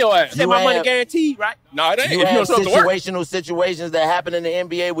gonna find your ass. Say my money guaranteed, right? No, it ain't. You If you have don't show up to work. situational situations that happen in the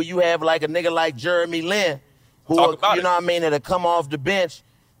NBA where you have like a nigga like Jeremy Lin, who Talk about you know what I mean, that'll come off the bench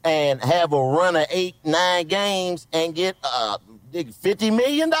and have a run of 8-9 games and get $50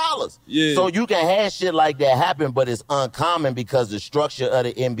 million. Yeah. So you can have shit like that happen, but it's uncommon because the structure of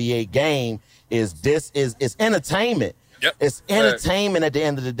the NBA game is entertainment. Yep. It's entertainment at the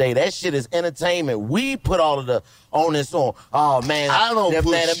end of the day. That shit is entertainment. We put all of the onus on. Oh, man. I don't them,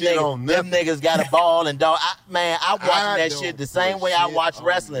 put man, them shit niggas, on them nothing. niggas got a ball and dog. I watch I that don't shit the same way I watch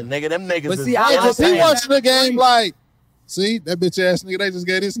wrestling, nigga. Them niggas But is see, I Because he entertainment. watching the game like, see, that bitch ass nigga, they just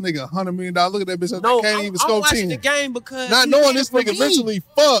gave this nigga $100 million. Look at that bitch, No, they can't even I'm score watching 10. the game because Not he knowing did this it for nigga me. mentally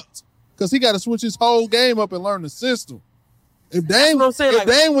fucked because he got to switch his whole game up and learn the system. If Dame, what I'm saying, if like-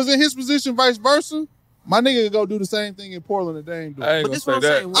 Dame was in his position, vice versa, my nigga could go do the same thing in Portland that Dame do. I ain't But gonna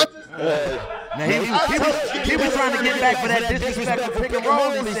this say what I'm that. saying. Now, he was trying to get back for that disrespectful pick and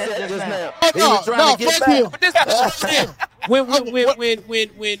roll he said just now. He No, was trying to get fuck back. him. But this is what I'm saying.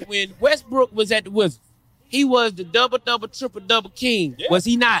 When Westbrook was at the Wizards, he was the double, triple king. Yeah. Was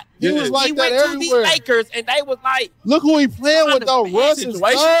he not? He was like he that went to everywhere. the Lakers and they was like, Look who he playing with though. Situations.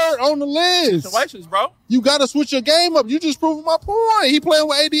 Russ is third on the list. Situations, bro. You got to switch your game up. You just proving my point. He playing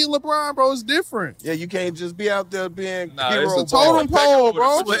with AD and LeBron, bro. It's different. Yeah, you can't just be out there being Nah, hero It's a totem ball. pole,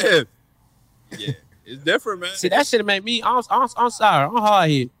 bro. Swift. Yeah, it's different, man. see, that should have made me. I'm sorry. I'm hard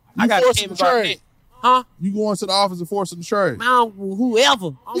here. I You got forcing to the trade. Huh? You going to the office and forcing the trade. Man,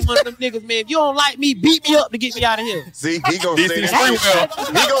 whoever. I'm one of them niggas, man. If you don't like me, beat me up to get me out of here. See, he gonna say that.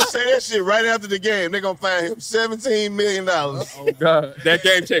 He gonna say that shit right after the game. They gonna find him $17 million. Oh God, that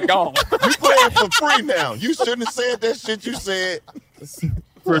game check gone. You playing for free now. You shouldn't have said that shit you said.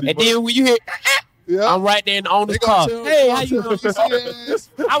 And then when you hit, Yeah. I'm right there in the owner's They car. gonna tell- Hey, they how gonna you tell doing? you, see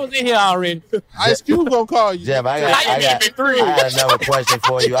I was in here already. Ice Cube gonna call you. Jeff, I got another question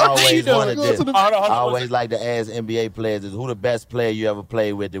for you. I always wanted Go this. to the- I always like to ask NBA players, is who the best player you ever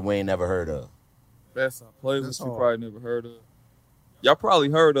played with that we ain't never heard of? Best I played with, That's you hard. probably never heard of. Y'all probably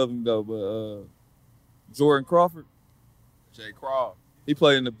heard of him though, but Jordan Crawford. Jay Craw. He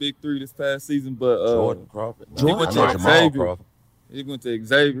played in the Big Three this past season, but Jordan Crawford. He went I to know Jamal Xavier. Crawford. He went to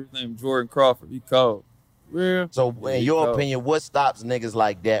Xavier. His name Jordan Crawford. He cold. Yeah. So, in your Oh. opinion, what stops niggas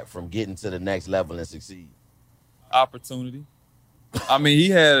like that from getting to the next level and succeed? Opportunity. I mean, he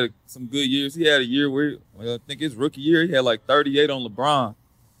had some good years. He had a year where, I think his rookie year, he had like 38 on LeBron.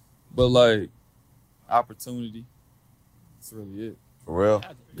 But like, opportunity. That's really it. For real?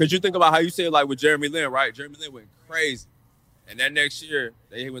 Because you think about how you said, like, with Jeremy Lin, right? Jeremy Lin went crazy. And that next year,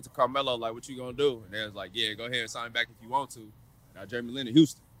 they went to Carmelo, like, what you gonna do? And they was like, yeah, go ahead and sign back if you want to. Now, Jeremy Lin in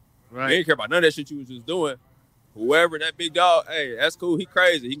Houston. Right. They didn't care about none of that shit you was just doing. Whoever, that big dog, hey, that's cool. He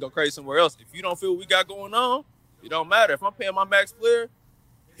crazy. He can go crazy somewhere else. If you don't feel what we got going on, it don't matter. If I'm paying my max player,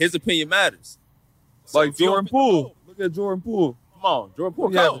 his opinion matters. So Like if you Jordan don't- Poole. Look at Jordan Poole. Come on, Jordan Poole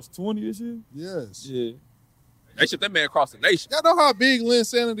He cold. averaged 20 this year. Yes. Yeah. They shipped that man across the nation. Y'all know how big Lynn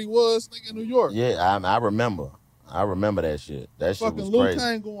Sanity was, nigga, in New York. Yeah, I remember. I remember that shit. That shit Fucking was Luke crazy.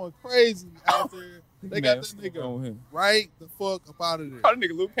 Kane going crazy out there. They got that on nigga him. right the fuck up out of there. How the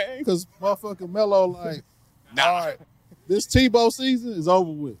nigga Luke Kane? Because motherfucking Melo like, all right, this Tebow season is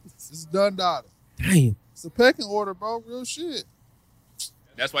over with. It's done, daughter. Damn. It's a pecking order, bro. Real shit.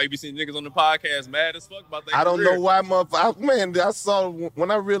 That's why you be seeing niggas on the podcast mad as fuck about that. I don't know why, man. I saw when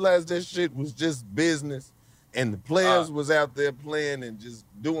I realized that shit was just business, and the players was out there playing and just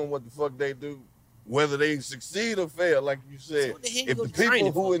doing what the fuck they do, whether they succeed or fail. Like you said, what the hell if you the go training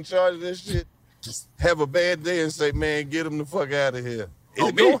people who in charge of this shit have a bad day and say, "Man, get them the fuck out of here,"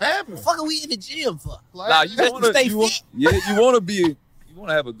 it's me. gonna happen. What the fuck are we in the gym for? Nah, you Just want to stay to fit. you want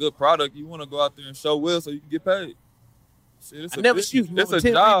to have a good product. You want to go out there and show well so you can get paid. Shit, it's I never shoot. It's You a know,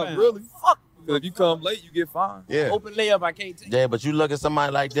 10 job, rebounds. really. Fuck. Because if you come late, you get fined. Yeah. Open layup, I can't take. Yeah, but you look at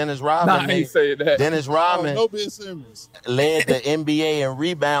somebody like Dennis Rodman. Nah, I nigga. ain't saying that. Dennis Oh, Rodman no Ben Simmons. led the NBA in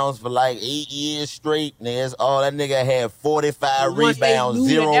rebounds for like 8 years straight. Niggas, that nigga had 45 Once they rebounds, knew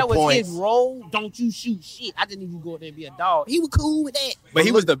 0 that was points. his role. Don't you shoot shit. I just need you to go out there and be a dog. He was cool with that. But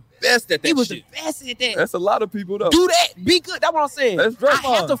he was the best at that He was shit. the best at that. That's a lot of people, though. Do that. Be good. That's what I'm saying. That's I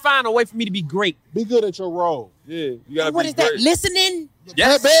have Draymond. to find a way for me to be great. Be good at your role. Yeah, you got to What be is that? great. Listening?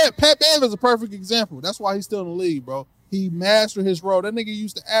 Yes. Pat Bev is a perfect example. That's why he's still in the league, bro. He mastered his role. That nigga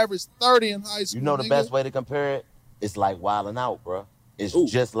used to average 30 in high school. You know the nigga. best way to compare it? It's like Wildin' Out, bro. It's Ooh.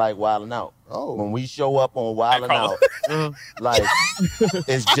 just like Wildin' Out. Oh. When we show up on Wildin' Carl. Out, like,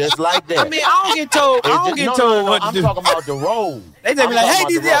 it's just like that. I mean, I don't get told. I It's don't just- get no, told no, no, what to I'm do. talking about the role. They just be like, hey,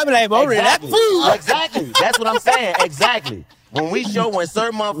 these I be like, bro, that food. Exactly. That's what I'm saying. Exactly. When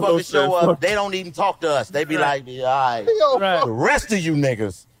certain motherfuckers show up, they don't even talk to us. They be like, all right, Right. the rest of you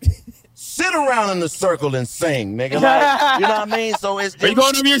niggas, sit around in a circle and sing, nigga. Like, you know what I mean? So it's you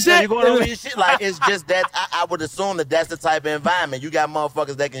going over your shit? You going over your shit? Like, it's just that I would assume that that's the type of environment. You got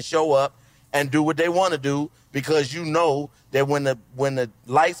motherfuckers that can show up and do what they want to do because you know that when the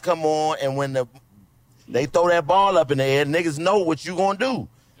lights come on and when they throw that ball up in the air, niggas know what you gonna do.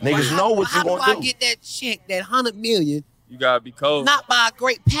 Niggas know what you gonna do. How do I get that check, that $100 million? You gotta be cold. Not by a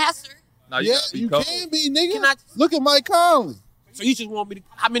great passer. No, Yeah, you can be, nigga. Look at Mike Conley. So you just want me to?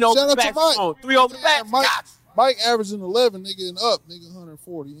 How many over Shout the out to back? Mike. On 3 over the back. Mike averaging 11, nigga, and up, nigga,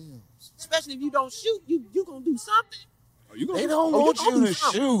 140 M's. Especially if you don't shoot, you gonna do something. They don't want you to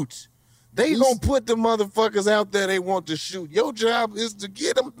shoot. They gonna put the motherfuckers out there they want to shoot. Your job is to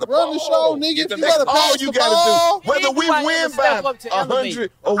get them the ball. Run the show, nigga. If you That's gotta all pass you the gotta ball. do. Whether we win by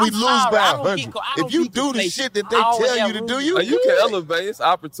 100 or we lose by 100. If you do the shit that they tell you to do, you can elevate. It's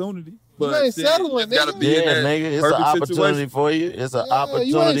opportunity. But ain't settling, it's gotta be Yeah, in that nigga, it's an perfect opportunity situation. for you. It's an you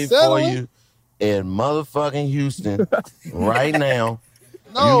opportunity ain't for settling. you in motherfucking Houston right now.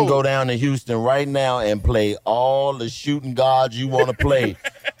 No. You can go down to Houston right now and play all the shooting guards you want to play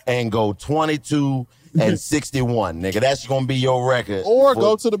and go 22 and 61, nigga. That's going to be your record. Or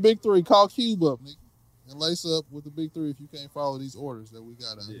go to the big three, call Cube up, nigga, and lace up with the big three if you can't follow these orders that we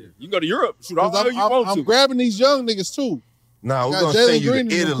got out here. You can go to Europe, shoot all 'Cause you want I'm to. grabbing these young niggas too. Nah, we're Got gonna Jalen send you Green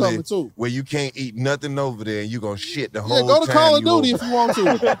to and them Italy coming, too. where you can't eat nothing over there and you gonna shit the Yeah, whole go to time Call of you Duty over. if you want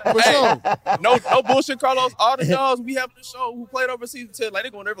to. For sure. No bullshit, Carlos. All the dogs we have in the show who played overseas said like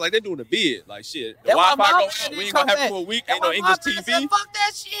they going there like they doing a bid. Like shit. The That's why Wi-Fi my go man out. We didn't ain't gonna come have it back. for a week. That's Ain't no why English my man TV. said, fuck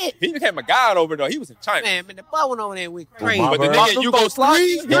that shit. He became a god over there. He was in China. Man, the boy went over there and went crazy. But the nigga you go slide.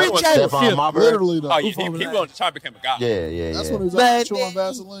 Stephon Marbury. Literally, though. Oh, he went to China, became a god. Yeah. That's when he was out chewing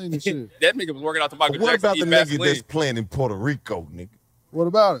Vaseline and shit. That nigga was working out to Michael What Jackson. about the eating nigga Vaseline. that's playing in Puerto Rico, nigga? What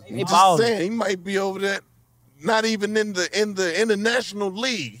about it? I'm just saying, he might be over there, not even in the international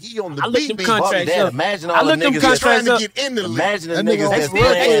league. He on the I looked them BB. contracts up. Imagine I all the looked them niggas that's trying contracts to up. get in the league. Imagine the That niggas nigga that's on They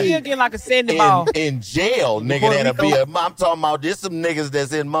playing still get like a 70 ball. in jail, nigga. Puerto That'll be Rico. I'm talking about there's some niggas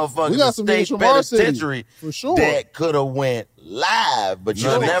that's in We got motherfucking some niggas state from our city, penitentiary for sure. that could have went live, but No,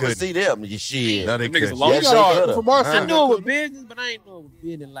 you'll they never couldn't. see them. You shit. No, they Them niggas couldn't. alone. Yes, We they got coulda. from our I city. knew it was business, but I ain't know it was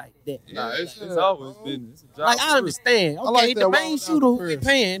business like that. Nah, it's always business. It's a job. Like, I understand. Okay, like the that main wild shooter who out we Chris.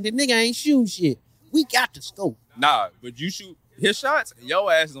 paying, the nigga ain't shooting shit. We got the scope. Nah, but you shoot his shots and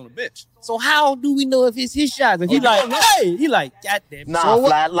your ass is on the bench. So how do we know if it's his shots? If he you like, don't know. hey, he like, goddamn. Nah, So what-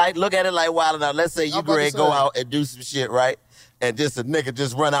 fly, like look at it like Wild Out. Let's say you I'm about to Greg go say. out and do some shit, right? And just a nigga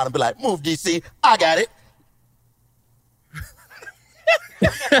just run out and be like, "Move, DC, I got it."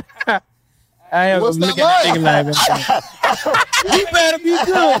 I am What's that looking at nigga like, he better be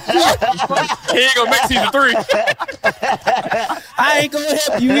good. He ain't gonna make season 3. I ain't gonna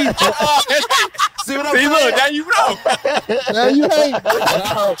help you either. See what I'm See, saying? look, now you know. Now you hate.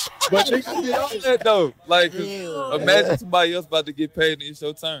 But niggas get on that though. Like, 'cause imagine somebody else about to get paid and it's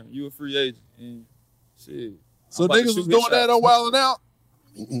your turn. You a free agent. And shit. So I'm about to niggas shoot was his doing that shots. on Wild 'N Out.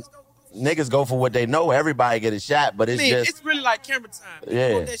 Niggas go for what they know. Everybody get a shot, but I it's mean, just it's really like camera time. Yeah.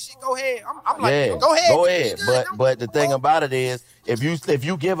 You want that shit, go ahead. I'm like, yeah. go ahead. Go you ahead. good. But the thing about it is, if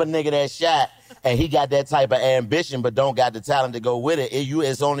you give a nigga that shot and he got that type of ambition but don't got the talent to go with it,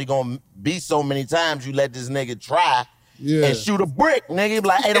 it's only gonna be so many times you let this nigga try and shoot a brick, nigga. He be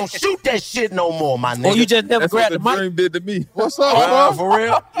like, hey, don't shoot that shit no more, my nigga. Or you just never That's what grabbed the the mic. Dream did to me. What's up, bro? For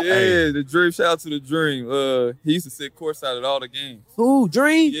real? Yeah, the Dream. Shout out to the Dream. He used to sit courtside at all the games. Who,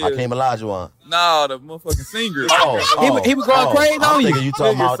 Dream? Yeah. Hakeem Olajuwon. Nah, the motherfucking singer. He was going crazy I'm on you. thinking you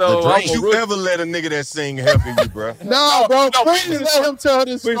talking Nigga, about so the Don't Dream. you ever let a nigga that sing helping you, bro. No, bro. Please let him tell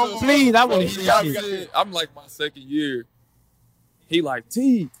this story. Please, I want to hear this shit. I'm like my second year. He like,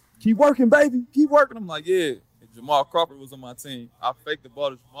 T, keep working, baby. Keep working. I'm like, yeah. And Jamal Crawford was on my team. I faked the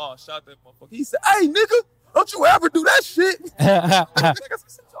ball to Jamal, shot that motherfucker. He said, hey, nigga, don't you ever do that shit. Nigga, I said,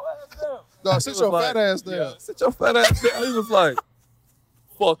 sit your ass down. No, sit your He was fat ass down. Yeah, sit your fat ass down. He was like,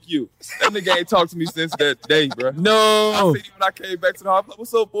 fuck you. That nigga ain't talked to me since that day, bro. No. I seen him when I came back to the house. Like,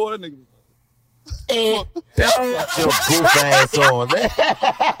 what's up, boy? That nigga was Your goof ass on, man.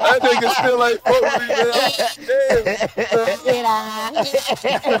 that nigga still ain't fuck with me, man.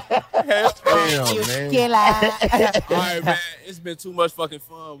 Damn, man. All right, man. It's been too much fucking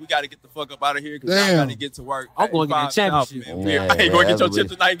fun. We got to get the fuck up out of here because I Damn. got to get to work. I'm going to get a championship. Man. Yeah, I ain't going to get your that's chip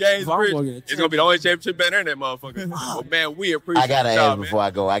tonight, games. I'm Rich. gonna get a It's going to be the only championship better than that motherfucker. Well, man, we appreciate I gotta y'all, ask man. before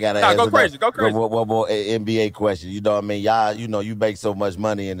I go. I gotta Nah, ask. go crazy, go crazy. One more NBA question. You know what I mean? Y'all, you know, you make so much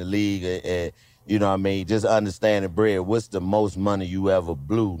money in the league, and you know what I mean? Just understanding bread. What's the most money you ever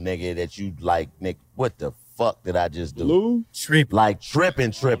blew, nigga, that you like, Nick? What the fuck did I just do? Blue? Tripping. Like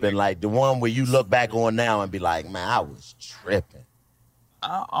tripping, like the one where you look back on now and be like, man, I was tripping.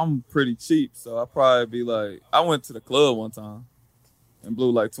 I'm pretty cheap, so I'll probably be like, I went to the club one time and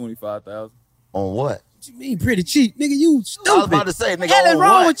blew like 25,000. On what? What you mean pretty cheap? Nigga, you stupid. I was about to say, nigga, What's on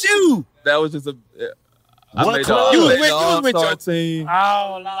wrong what? with you? That was just I What made club? the You all-star was with your team.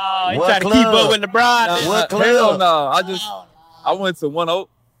 Oh, Lord. You What try to keep club? up with LeBron. Nah, What club? Hell no. I went to One Oak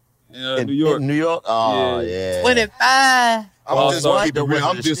in New York. In New York? Oh, yeah. 25. I'm just gonna keep it real.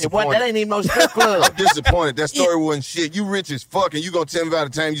 I'm That disappointed. ain't even no strip club. I'm disappointed. That story wasn't shit. You rich as fuck, and you gonna tell me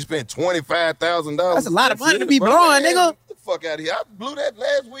about the time you spent $25,000? That's a lot of money to be bro. blowing, nigga. Get the fuck out of here. I blew that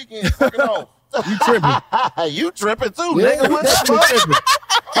last weekend. Fucking on. You tripping. You tripping too, Yeah, nigga. What the you fuck? tripping.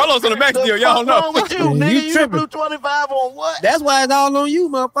 Carlos on the max deal. Y'all don't What's know. wrong with you, Yeah, nigga? you You tripping. blew 25 on what? That's why it's all on you,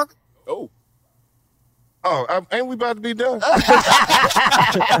 motherfucker. Oh. Ain't we about to be done?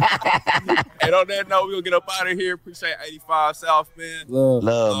 And on that note, we're going to get up out of here. Appreciate 85 South, man. Love,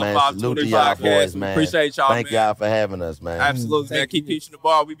 man. Salute to y'all 525 boys, We man. appreciate y'all, Thank man. y'all for having us, man. Absolutely, man. Keep teaching the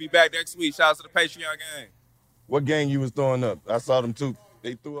ball. We'll be back next week. Shout out to the Patreon gang. What gang you was throwing up? I saw them too.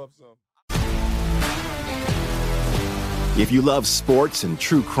 They threw up some. If you love sports and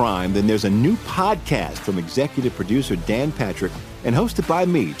true crime, then there's a new podcast from executive producer Dan Patrick and hosted by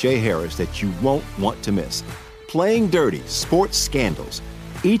me, Jay Harris, that you won't want to miss. Playing Dirty: Sports Scandals.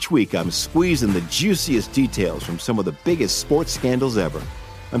 Each week, I'm squeezing the juiciest details from some of the biggest sports scandals ever.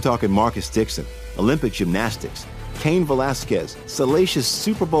 I'm talking Marcus Dixon, Olympic gymnastics, Cain Velasquez, salacious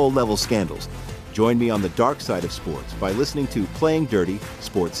Super Bowl-level scandals. Join me on the dark side of sports by listening to Playing Dirty: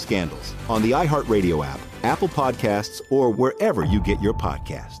 Sports Scandals on the iHeartRadio app, Apple Podcasts, or wherever you get your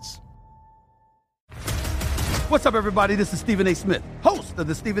podcasts. What's up, everybody? This is Stephen A. Smith, host of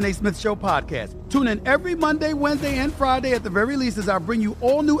the Stephen A. Smith Show podcast. Tune in every Monday, Wednesday, and Friday at the very least as I bring you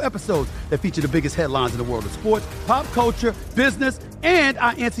all new episodes that feature the biggest headlines in the world of sports, pop culture, business, and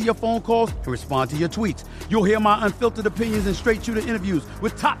I answer your phone calls and respond to your tweets. You'll hear my unfiltered opinions and straight-shooter interviews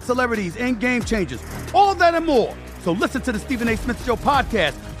with top celebrities and game changers. All of that and more. So listen to the Stephen A. Smith Show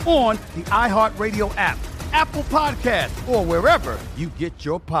podcast on the iHeartRadio app, Apple Podcasts, or wherever you get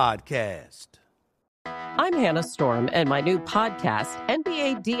your podcast. I'm Hannah Storm, and my new podcast,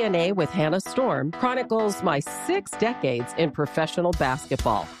 NBA DNA with Hannah Storm, chronicles my 6 decades in professional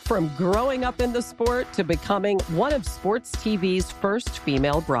basketball. From growing up in the sport to becoming one of sports TV's first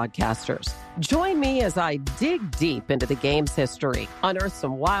female broadcasters. Join me as I dig deep into the game's history, unearth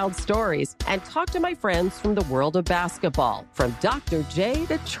some wild stories, and talk to my friends from the world of basketball, from Dr. J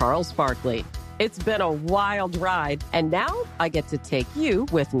to Charles Barkley. It's been a wild ride, and now I get to take you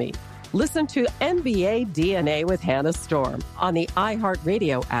with me. Listen to NBA DNA with Hannah Storm on the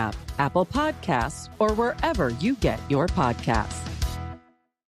iHeartRadio app, Apple Podcasts, or wherever you get your podcasts.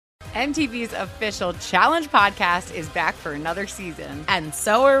 MTV's official Challenge podcast is back for another season. And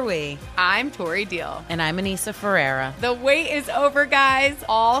so are we. I'm Tori Deal. And I'm Anissa Ferreira. The wait is over, guys.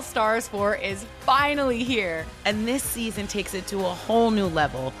 All Stars 4 is finally here. And this season takes it to a whole new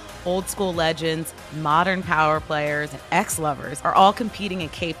level. Old school legends, modern power players, and ex-lovers are all competing in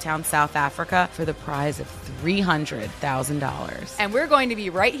Cape Town, South Africa for the prize of $300,000. And we're going to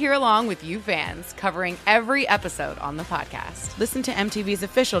be right here along with you fans, covering every episode on the podcast. Listen to MTV's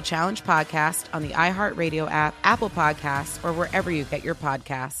official Challenge podcast on the iHeartRadio app, Apple Podcasts, or wherever you get your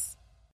podcasts.